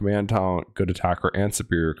 Sharp, command talent, good attacker, and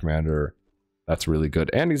superior commander. That's really good.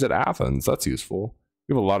 And he's at Athens. That's useful.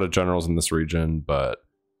 We have a lot of generals in this region, but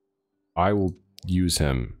I will use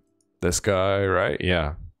him. This guy, right?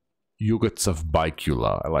 Yeah. Yugits of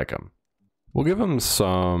Baecula. I like him. We'll give him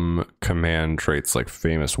some command traits like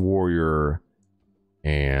famous warrior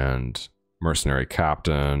and mercenary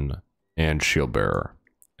captain and shield bearer.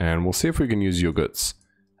 And we'll see if we can use Yugits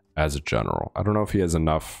as a general. I don't know if he has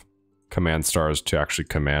enough command stars to actually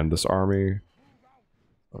command this army.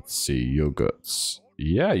 Let's see, Yugits.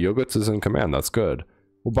 Yeah, Yugits is in command. That's good.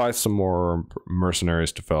 We'll buy some more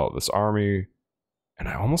mercenaries to fill out this army. And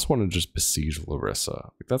I almost want to just besiege Larissa.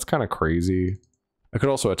 Like, that's kind of crazy. I could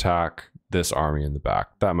also attack this army in the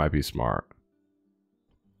back. That might be smart.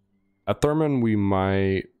 At Thermon, we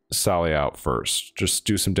might sally out first. Just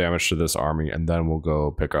do some damage to this army, and then we'll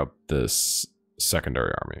go pick up this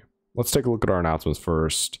secondary army. Let's take a look at our announcements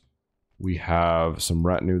first. We have some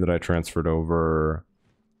retinue that I transferred over.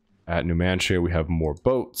 At Numantia, we have more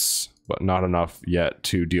boats, but not enough yet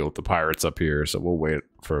to deal with the pirates up here, so we'll wait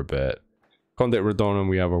for a bit. Conde Redonum,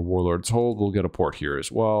 we have a Warlord's Hold. We'll get a port here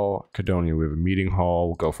as well. Cadonia, we have a meeting hall.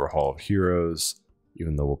 We'll go for Hall of Heroes,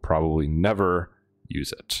 even though we'll probably never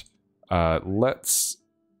use it. Let's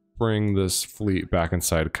bring this fleet back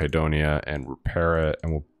inside Cadonia and repair it,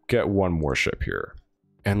 and we'll get one more ship here.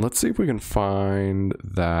 And let's see if we can find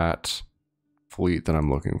that fleet that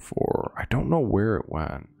I'm looking for. I don't know where it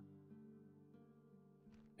went.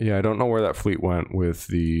 Yeah, I don't know where that fleet went with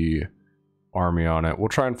the army on it. We'll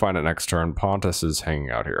try and find it next turn. Pontus is hanging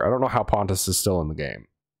out here. I don't know how Pontus is still in the game.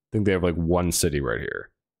 I think they have like one city right here.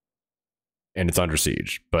 And it's under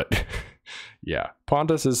siege, but yeah,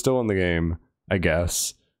 Pontus is still in the game, I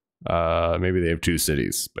guess. Maybe they have two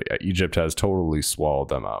cities, but yeah, Egypt has totally swallowed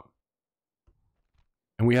them up.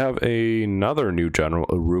 And we have another new general,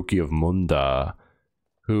 Uruki of Munda,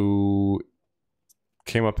 who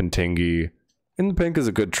came up in Tingi. In the pink is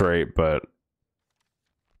a good trait, but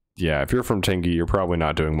yeah, if you're from Tingi, you're probably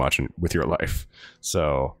not doing much with your life.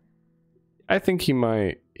 So I think he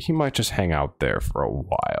might just hang out there for a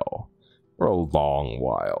while, for a long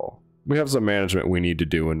while. We have some management we need to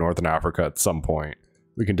do in Northern Africa at some point.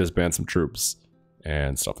 We can disband some troops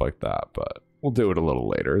and stuff like that, but we'll do it a little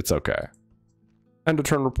later. It's okay. End of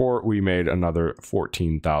turn report, we made another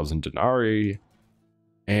 14,000 denarii.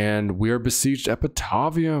 And we are besieged at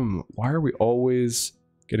Batavium. Why are we always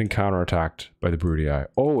getting counterattacked by the Brutii?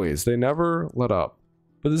 Always. They never let up.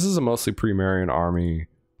 But this is a mostly pre-Marian army.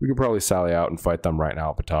 We could probably sally out and fight them right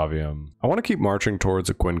now at Batavium. I want to keep marching towards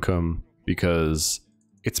Aquincum because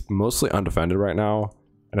it's mostly undefended right now.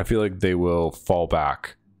 And I feel like they will fall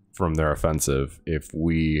back from their offensive if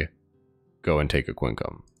we go and take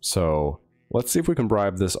Aquincum. So let's see if we can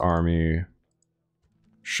bribe this army.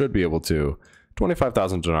 Should be able to.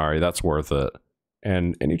 25,000 denarii, that's worth it.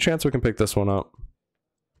 And any chance we can pick this one up?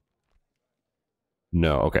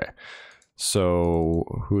 No, okay.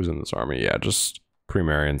 So who's in this army? Yeah, just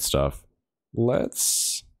pre-Marian stuff.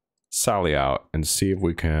 Let's sally out and see if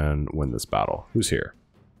we can win this battle. Who's here?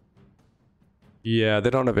 Yeah, they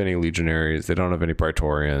don't have any legionaries. They don't have any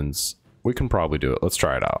praetorians. We can probably do it. Let's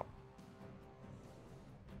try it out.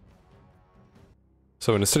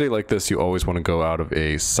 So in a city like this, you always want to go out of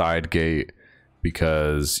a side gate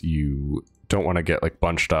because you don't want to get like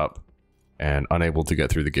bunched up and unable to get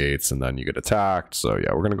through the gates and then you get attacked. So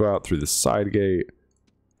yeah, we're going to go out through this side gate,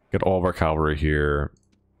 get all of our cavalry here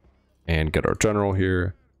and get our general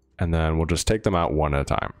here. And then we'll just take them out one at a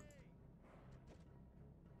time.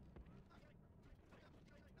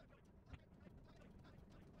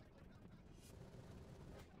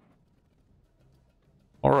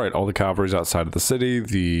 All right, all the cavalry's outside of the city.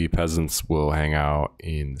 The peasants will hang out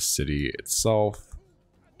in the city itself.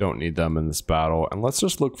 Don't need them in this battle. And let's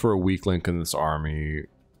just look for a weak link in this army.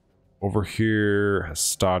 Over here,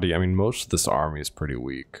 Hastati. I mean, most of this army is pretty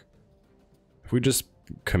weak. If we just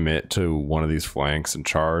commit to one of these flanks and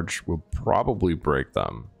charge, we'll probably break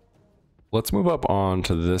them. Let's move up on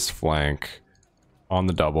to this flank on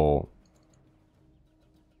the double.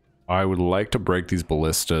 I would like to break these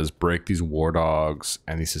ballistas, break these war dogs,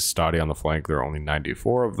 and these Hastati on the flank. There are only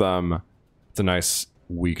 94 of them. It's a nice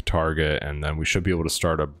weak target, and then we should be able to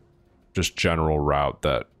start a just general route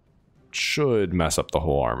that should mess up the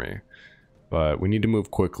whole army. But we need to move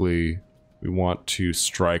quickly. We want to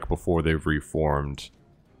strike before they've reformed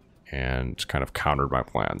and kind of countered my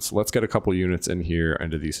plans. So let's get a couple units in here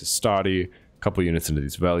into these Hastati, a couple units into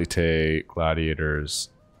these Velite, gladiators,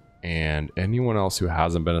 and anyone else who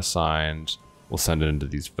hasn't been assigned, we'll send it into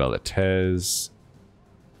these Velites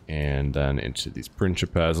and then into these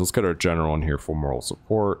Principes. Let's get our general in here for moral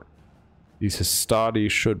support. These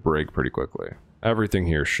Hastati should break pretty quickly. Everything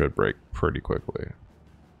here should break pretty quickly.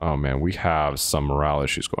 Oh man, we have some morale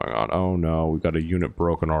issues going on. Oh no, we've got a unit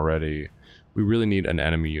broken already. We really need an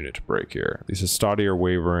enemy unit to break here. These Hastati are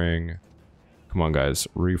wavering. Come on guys,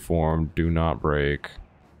 reform, do not break.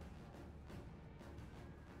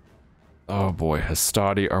 Oh boy,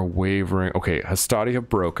 Hastati are wavering. Okay, Hastati have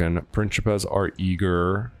broken. Principes are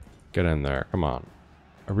eager. Get in there, come on.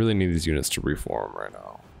 I really need these units to reform right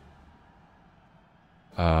now.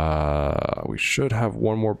 We should have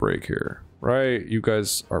one more break here, right? You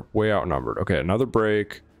guys are way outnumbered. Okay, another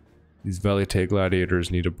break. These Velite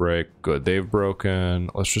gladiators need a break. Good, they've broken.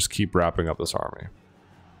 Let's just keep wrapping up this army.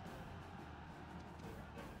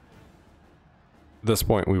 At this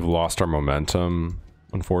point, we've lost our momentum,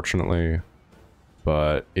 unfortunately.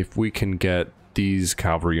 But if we can get these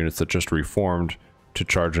cavalry units that just reformed to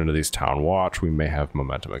charge into these town watch, we may have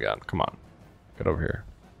momentum again. Come on, get over here.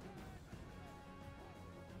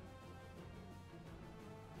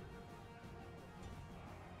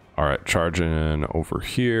 All right, charge in over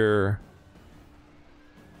here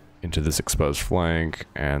into this exposed flank,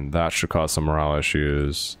 and that should cause some morale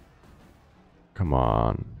issues. Come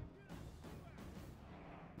on.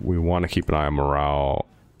 We want to keep an eye on morale.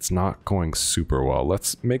 It's not going super well.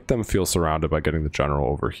 Let's make them feel surrounded by getting the general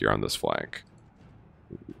over here on this flank.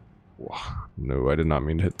 No, I did not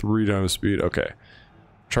mean to hit 3 times speed. Okay.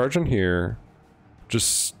 Charge in here.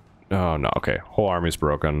 Just... Oh, no. Okay. Whole army's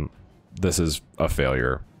broken. This is a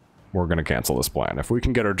failure. We're going to cancel this plan. If we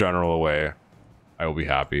can get our general away, I will be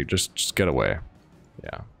happy. Just get away.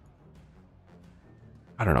 Yeah.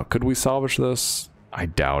 I don't know. Could we salvage this? I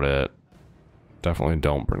doubt it. Definitely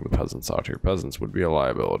don't bring the peasants out here. Peasants would be a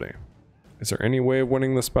liability. Is there any way of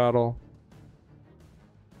winning this battle?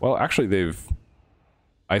 Well, actually, they've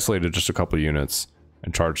isolated just a couple units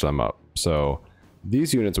and charged them up. So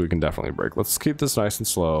these units we can definitely break. Let's keep this nice and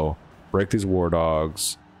slow. Break these war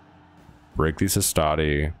dogs. Break these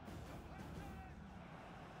hastati.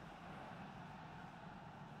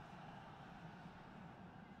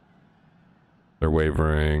 They're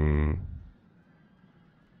wavering.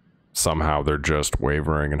 Somehow they're just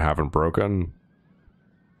wavering and haven't broken.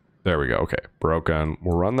 There we go. Okay, broken.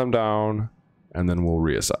 We'll run them down and then we'll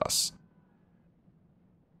reassess.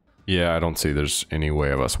 Yeah, I don't see there's any way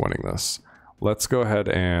of us winning this. Let's go ahead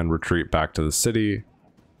and retreat back to the city.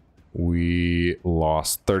 We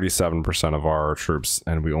lost 37% of our troops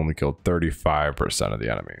and we only killed 35% of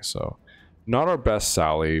the enemy. So not our best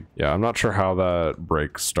sally. Yeah, I'm not sure how that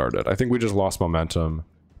break started. I think we just lost momentum,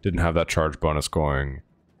 didn't have that charge bonus going,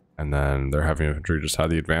 and then their heavy infantry just had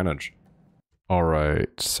the advantage. All right,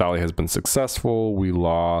 sally has been successful. We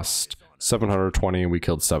lost 720 and we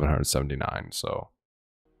killed 779. So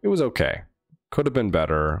it was okay. Could have been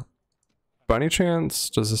better. By any chance,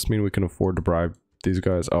 does this mean we can afford to bribe these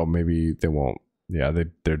guys? Oh, maybe they won't. Yeah,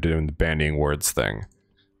 they're doing the bandying words thing.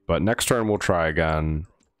 But next turn we'll try again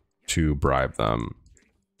to bribe them.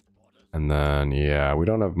 And then, yeah, we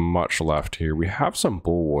don't have much left here. We have some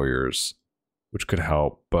bull warriors, which could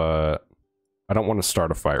help, but I don't want to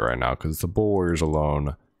start a fight right now because the bull warriors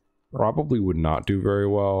alone probably would not do very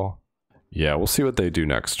well. Yeah, we'll see what they do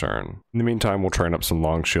next turn. In the meantime, we'll train up some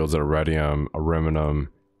long shields at Iridium, Ariminum,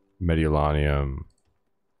 Mediolanium,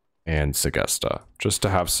 and Segesta, just to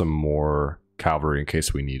have some more cavalry in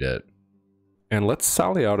case we need it. And let's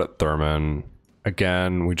sally out at Thermon.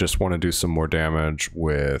 Again, we just want to do some more damage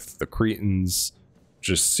with the Cretans.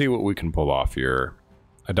 Just see what we can pull off here.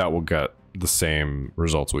 I doubt we'll get the same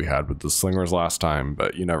results we had with the slingers last time,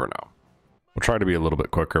 but you never know. We'll try to be a little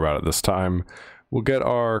bit quicker about it this time. We'll get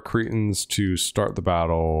our Cretans to start the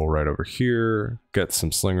battle right over here. Get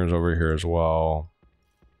some slingers over here as well.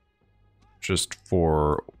 Just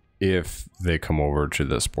for if they come over to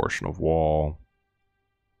this portion of wall.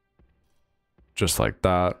 Just like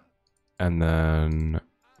that. And then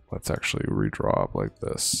let's actually redraw up like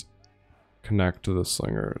this. Connect to the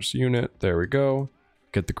slingers unit. There we go.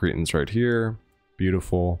 Get the Cretans right here.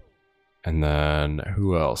 Beautiful. And then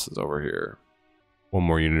who else is over here? One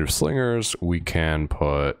more unit of slingers we can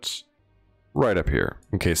put right up here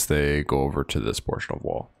in case they go over to this portion of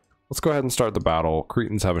wall. Let's go ahead and start the battle.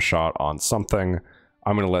 Cretans have a shot on something.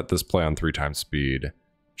 I'm going to let this play on 3 times speed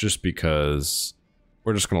just because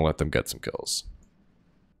we're just going to let them get some kills.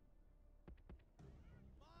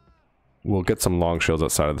 We'll get some long shields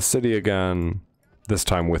outside of the city again, this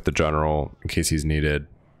time with the general in case he's needed,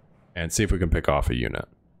 and see if we can pick off a unit.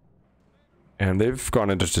 And they've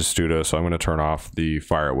gone into Testudo, so I'm going to turn off the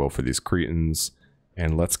fire at will for these Cretans.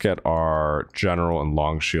 And let's get our general and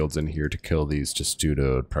long shields in here to kill these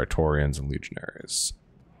Testudo Praetorians and Legionaries.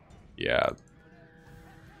 Yeah.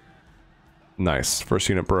 Nice. First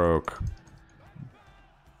unit broke.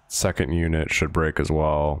 Second unit should break as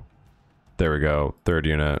well. There we go. Third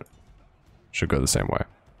unit should go the same way.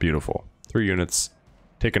 Beautiful. 3 units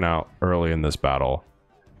taken out early in this battle.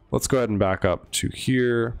 Let's go ahead and back up to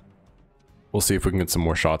here. We'll see if we can get some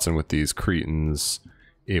more shots in with these Cretans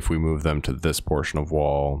if we move them to this portion of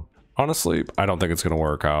wall. Honestly, I don't think it's going to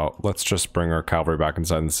work out. Let's just bring our cavalry back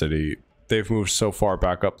inside the city. They've moved so far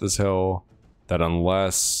back up this hill that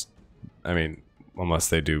unless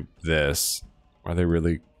they do this, are they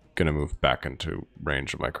really going to move back into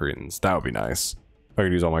range of my Cretans? That would be nice. If I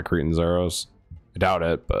could use all my Cretans' arrows. I doubt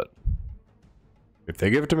it, but if they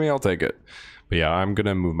give it to me, I'll take it. But yeah, I'm going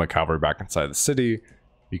to move my cavalry back inside the city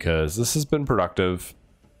because this has been productive.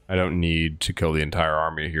 I don't need to kill the entire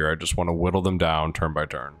army here. I just want to whittle them down turn by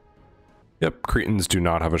turn. Yep, Cretans do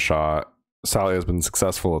not have a shot. Sally has been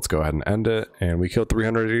successful. Let's go ahead and end it. And we killed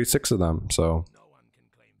 386 of them, so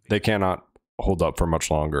they cannot hold up for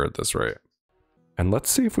much longer at this rate. And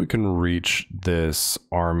let's see if we can reach this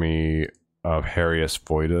army of Harius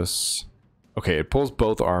Voidus. Okay, it pulls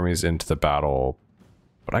both armies into the battle,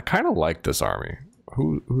 but I kind of like this army.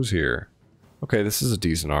 Who's here? Okay, this is a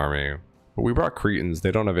decent army, but we brought Cretans.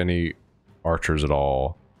 They don't have any archers at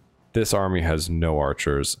all. This army has no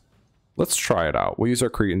archers. Let's try it out. We'll use our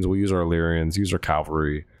Cretans, we'll use our Illyrians, use our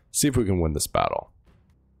cavalry, see if we can win this battle.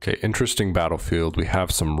 Okay, interesting battlefield. We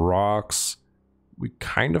have some rocks. We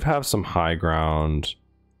kind of have some high ground.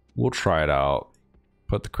 We'll try it out.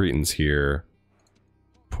 Put the Cretans here.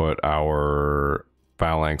 Put our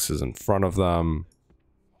phalanxes in front of them.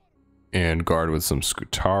 And guard with some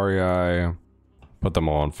Scutarii. Put them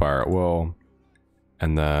all on fire at will.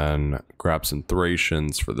 And then grab some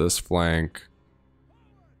Thracians for this flank.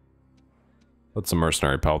 Put some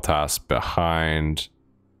mercenary peltasts behind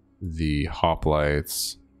the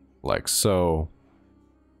hoplites, like so.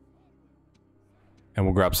 And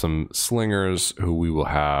we'll grab some slingers who we will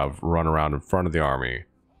have run around in front of the army,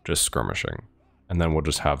 just skirmishing. And then we'll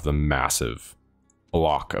just have the massive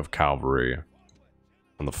block of cavalry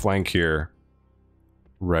on the flank here,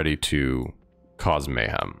 ready to cause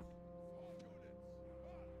mayhem.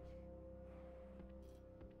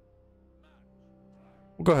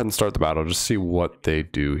 We'll go ahead and start the battle, just see what they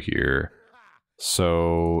do here.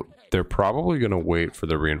 So they're probably going to wait for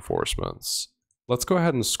the reinforcements. Let's go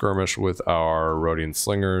ahead and skirmish with our Rhodian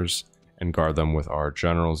slingers and guard them with our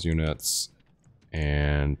generals units.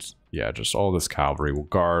 And yeah, just all this cavalry will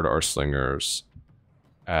guard our slingers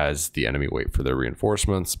as the enemy wait for their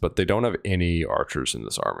reinforcements, but they don't have any archers in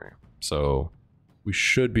this army. So we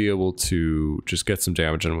should be able to just get some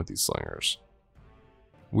damage in with these slingers.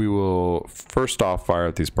 We will first off fire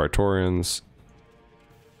at these Praetorians.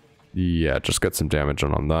 Yeah, just get some damage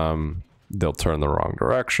on them. They'll turn the wrong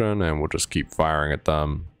direction and we'll just keep firing at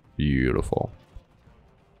them. Beautiful.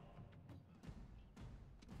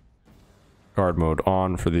 Guard mode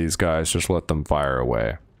on for these guys. Just let them fire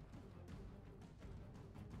away.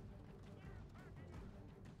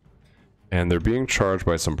 And they're being charged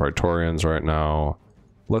by some Praetorians right now.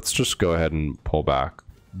 Let's just go ahead and pull back.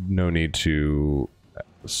 No need to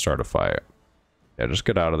start a fight. Yeah, just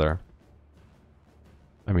get out of there.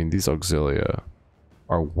 I mean, these Auxilia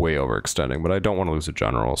are way overextending, but I don't want to lose a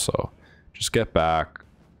general, so just get back.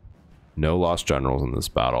 No lost generals in this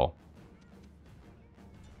battle.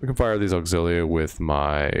 We can fire these Auxilia with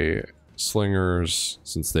my slingers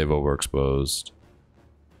since they've overexposed.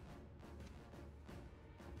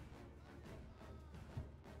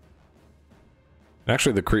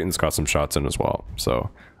 Actually, the Cretans got some shots in as well,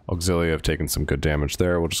 so Auxilia have taken some good damage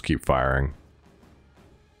there. We'll just keep firing.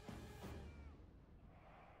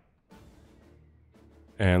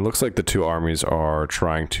 And looks like the two armies are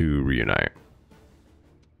trying to reunite.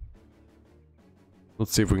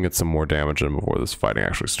 Let's see if we can get some more damage in before this fighting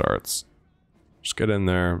actually starts. Just get in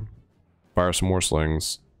there, fire some more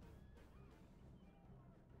slings.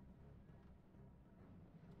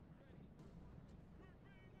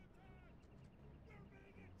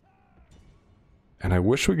 And I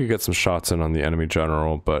wish we could get some shots in on the enemy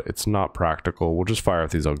general, but it's not practical. We'll just fire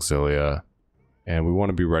at these Auxilia, and we want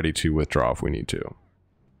to be ready to withdraw if we need to.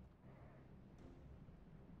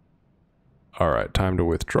 Alright, time to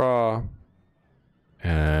withdraw.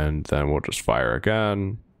 And then we'll just fire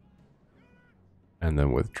again. And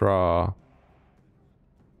then withdraw.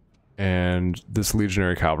 And this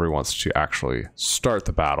legionary cavalry wants to actually start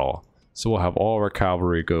the battle. So we'll have all of our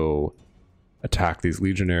cavalry go attack these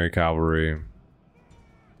legionary cavalry.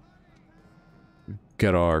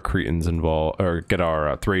 Get our Cretans involved, or get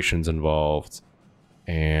our Thracians involved.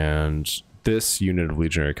 And this unit of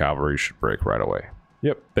legionary cavalry should break right away.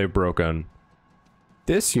 Yep, they've broken.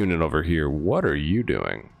 This unit over here, what are you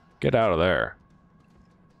doing? Get out of there.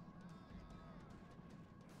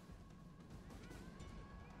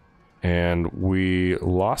 And we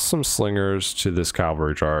lost some slingers to this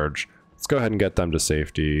cavalry charge. Let's go ahead and get them to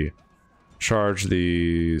safety. Charge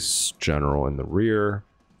these general in the rear.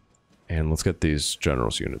 And let's get these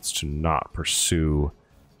generals units to not pursue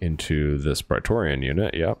into this Praetorian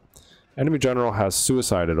unit. Yep. Enemy general has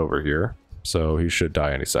suicided over here, so he should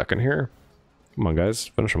die any second here. Come on, guys,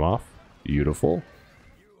 finish him off. Beautiful.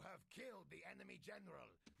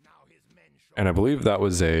 And I believe that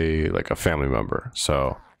was a family member,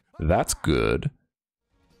 so that's good.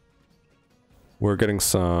 We're getting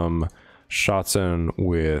some shots in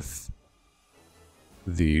with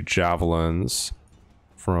the javelins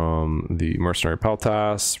from the Mercenary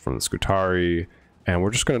Peltas, from the Scutari, and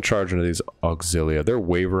we're just going to charge into these Auxilia. They're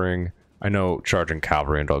wavering. I know charging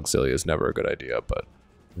cavalry into Auxilia is never a good idea, but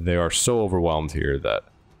they are so overwhelmed here that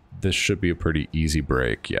this should be a pretty easy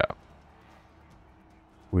break. Yeah.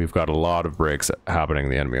 We've got a lot of breaks happening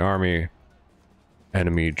in the enemy army.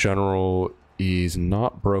 Enemy general is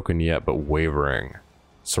not broken yet, but wavering,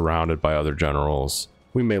 surrounded by other generals.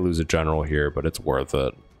 We may lose a general here, but it's worth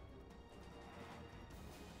it.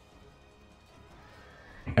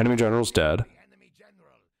 Enemy general's dead.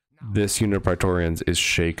 This unit of Praetorians is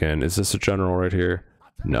shaken. Is this a general right here?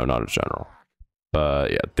 No, not a general.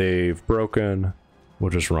 But yeah, they've broken.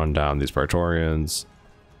 We'll just run down these Praetorians.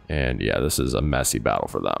 And yeah, this is a messy battle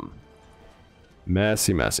for them.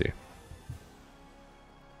 Messy, messy.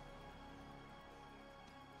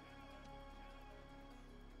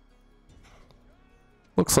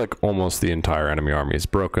 Looks like almost the entire enemy army is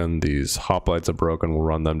broken. These hoplites are broken. We'll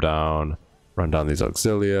run them down. Run down these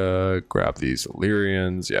Auxilia. Grab these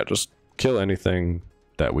Illyrians. Yeah, just kill anything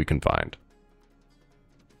that we can find.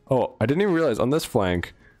 Oh, I didn't even realize on this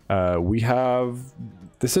flank, we have...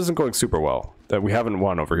 This isn't going super well. That we haven't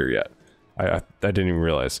won over here yet. I didn't even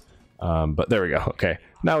realize. But there we go. Okay,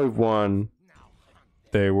 now we've won.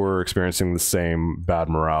 They were experiencing the same bad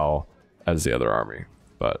morale as the other army,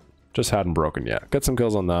 but just hadn't broken yet. Get some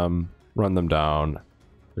kills on them, run them down.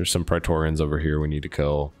 There's some Praetorians over here we need to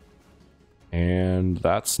kill. And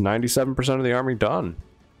that's 97% of the army done.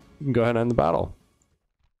 You can go ahead and end the battle.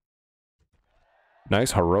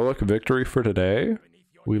 Nice heroic victory for today.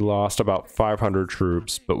 We lost about 500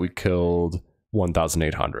 troops, but we killed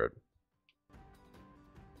 1,800.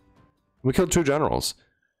 We killed 2 generals,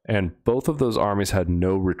 and both of those armies had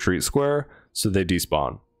no retreat square, so they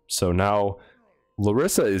despawn. So now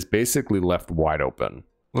Larissa is basically left wide open.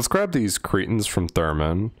 Let's grab these Cretans from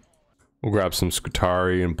Thermon. We'll grab some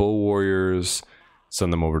Scutari and Bull Warriors,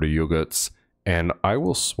 send them over to Yuguts, and I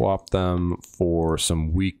will swap them for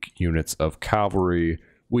some weak units of cavalry,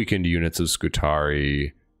 weakened units of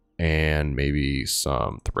Scutari, and maybe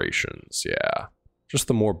some Thracians. Yeah, just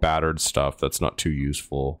the more battered stuff that's not too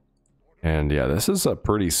useful. And yeah, this is a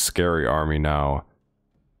pretty scary army now.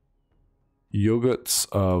 Yuguts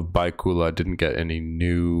of Baikula didn't get any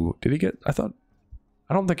new... Did he get... I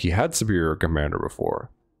don't think he had Superior Commander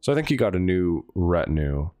before. So I think he got a new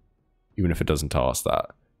retinue, even if it doesn't tell us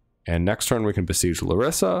that. And next turn we can besiege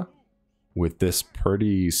Larissa with this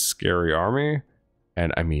pretty scary army.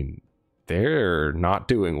 And I mean, they're not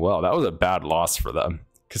doing well. That was a bad loss for them,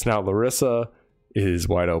 because now Larissa is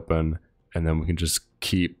wide open, and then we can just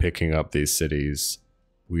keep picking up these cities.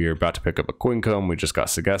 We are about to pick up a Quincum. We just got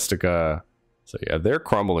Segestica. So yeah, they're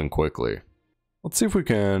crumbling quickly. Let's see if we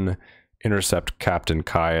can intercept Captain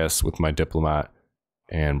Caius with my diplomat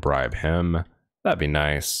and bribe him. That'd be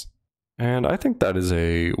nice. And I think that is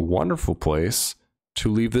a wonderful place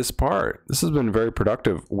to leave this part. This has been very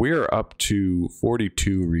productive. We are up to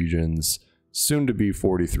 42 regions, soon to be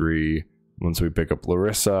 43. Once we pick up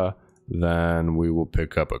Larissa, then we will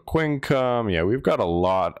pick up a Quincum. Yeah, we've got a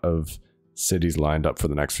lot of cities lined up for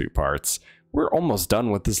the next few parts. We're almost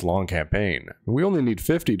done with this long campaign. We only need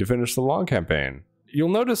 50 to finish the long campaign. You'll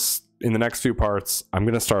notice in the next few parts, I'm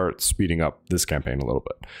going to start speeding up this campaign a little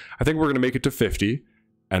bit. I think we're going to make it to 50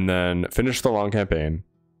 and then finish the long campaign.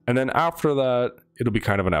 And then after that, it'll be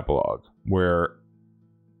kind of an epilogue where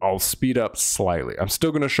I'll speed up slightly. I'm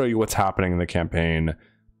still going to show you what's happening in the campaign,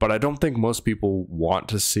 but I don't think most people want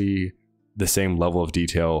to see the same level of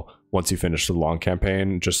detail once you finish the long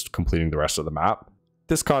campaign, just completing the rest of the map.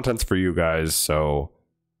 This content's for you guys, so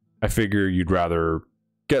I figure you'd rather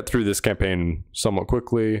get through this campaign somewhat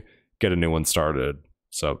quickly, get a new one started.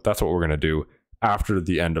 So that's what we're going to do after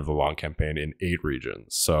the end of the long campaign in 8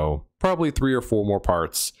 regions. So probably 3 or 4 more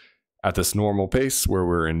parts at this normal pace where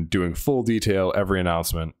we're doing full detail, every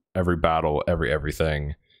announcement, every battle,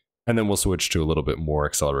 everything. And then we'll switch to a little bit more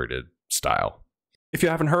accelerated style. If you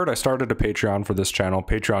haven't heard, I started a Patreon for this channel,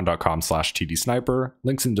 patreon.com/TDSNIPER.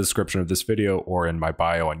 Links in the description of this video or in my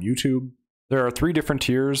bio on YouTube. There are 3 different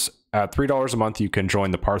tiers. At $3 a month, you can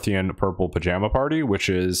join the Parthian Purple Pajama Party, which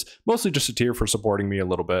is mostly just a tier for supporting me a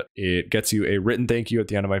little bit. It gets you a written thank you at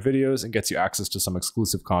the end of my videos and gets you access to some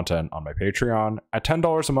exclusive content on my Patreon. At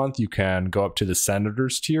 $10 a month, you can go up to the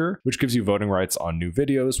Senators tier, which gives you voting rights on new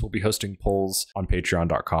videos. We'll be hosting polls on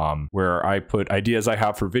patreon.com where I put ideas I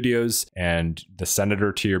have for videos, and the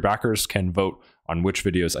Senator tier backers can vote on which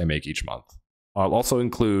videos I make each month. I'll also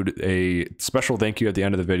include a special thank you at the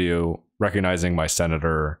end of the video recognizing my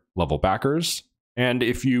Senator level backers. And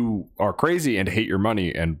if you are crazy and hate your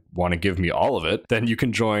money and want to give me all of it, then you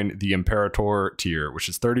can join the Imperator tier, which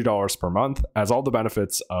is $30 per month, as all the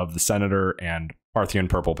benefits of the Senator and Parthian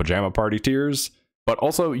Purple Pajama Party tiers. But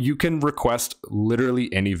also, you can request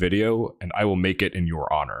literally any video, and I will make it in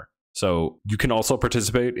your honor. So you can also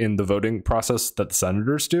participate in the voting process that the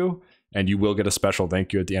senators do, and you will get a special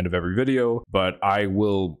thank you at the end of every video, but I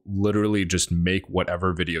will literally just make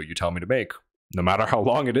whatever video you tell me to make. No matter how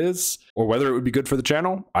long it is, or whether it would be good for the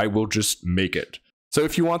channel, I will just make it. So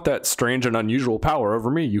if you want that strange and unusual power over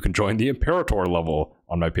me, you can join the Imperator level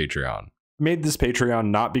on my Patreon. I made this Patreon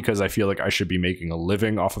not because I feel like I should be making a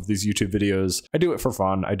living off of these YouTube videos. I do it for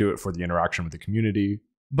fun. I do it for the interaction with the community.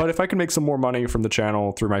 But if I can make some more money from the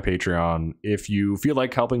channel through my Patreon, if you feel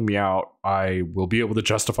like helping me out, I will be able to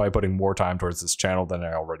justify putting more time towards this channel than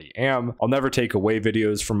I already am. I'll never take away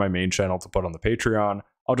videos from my main channel to put on the Patreon.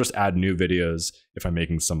 I'll just add new videos if I'm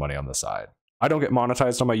making some money on the side. I don't get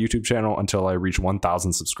monetized on my YouTube channel until I reach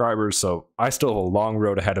 1,000 subscribers, so I still have a long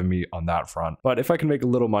road ahead of me on that front. But if I can make a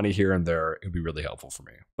little money here and there, it would be really helpful for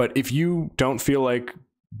me. But if you don't feel like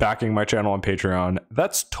backing my channel on Patreon,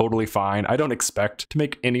 that's totally fine. I don't expect to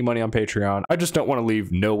make any money on Patreon. I just don't want to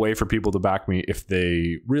leave no way for people to back me if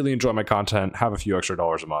they really enjoy my content, have a few extra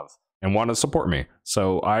dollars a month, and want to support me.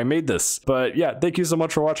 So I made this. But yeah, thank you so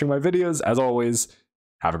much for watching my videos. As always,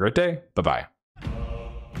 have a great day. Bye-bye.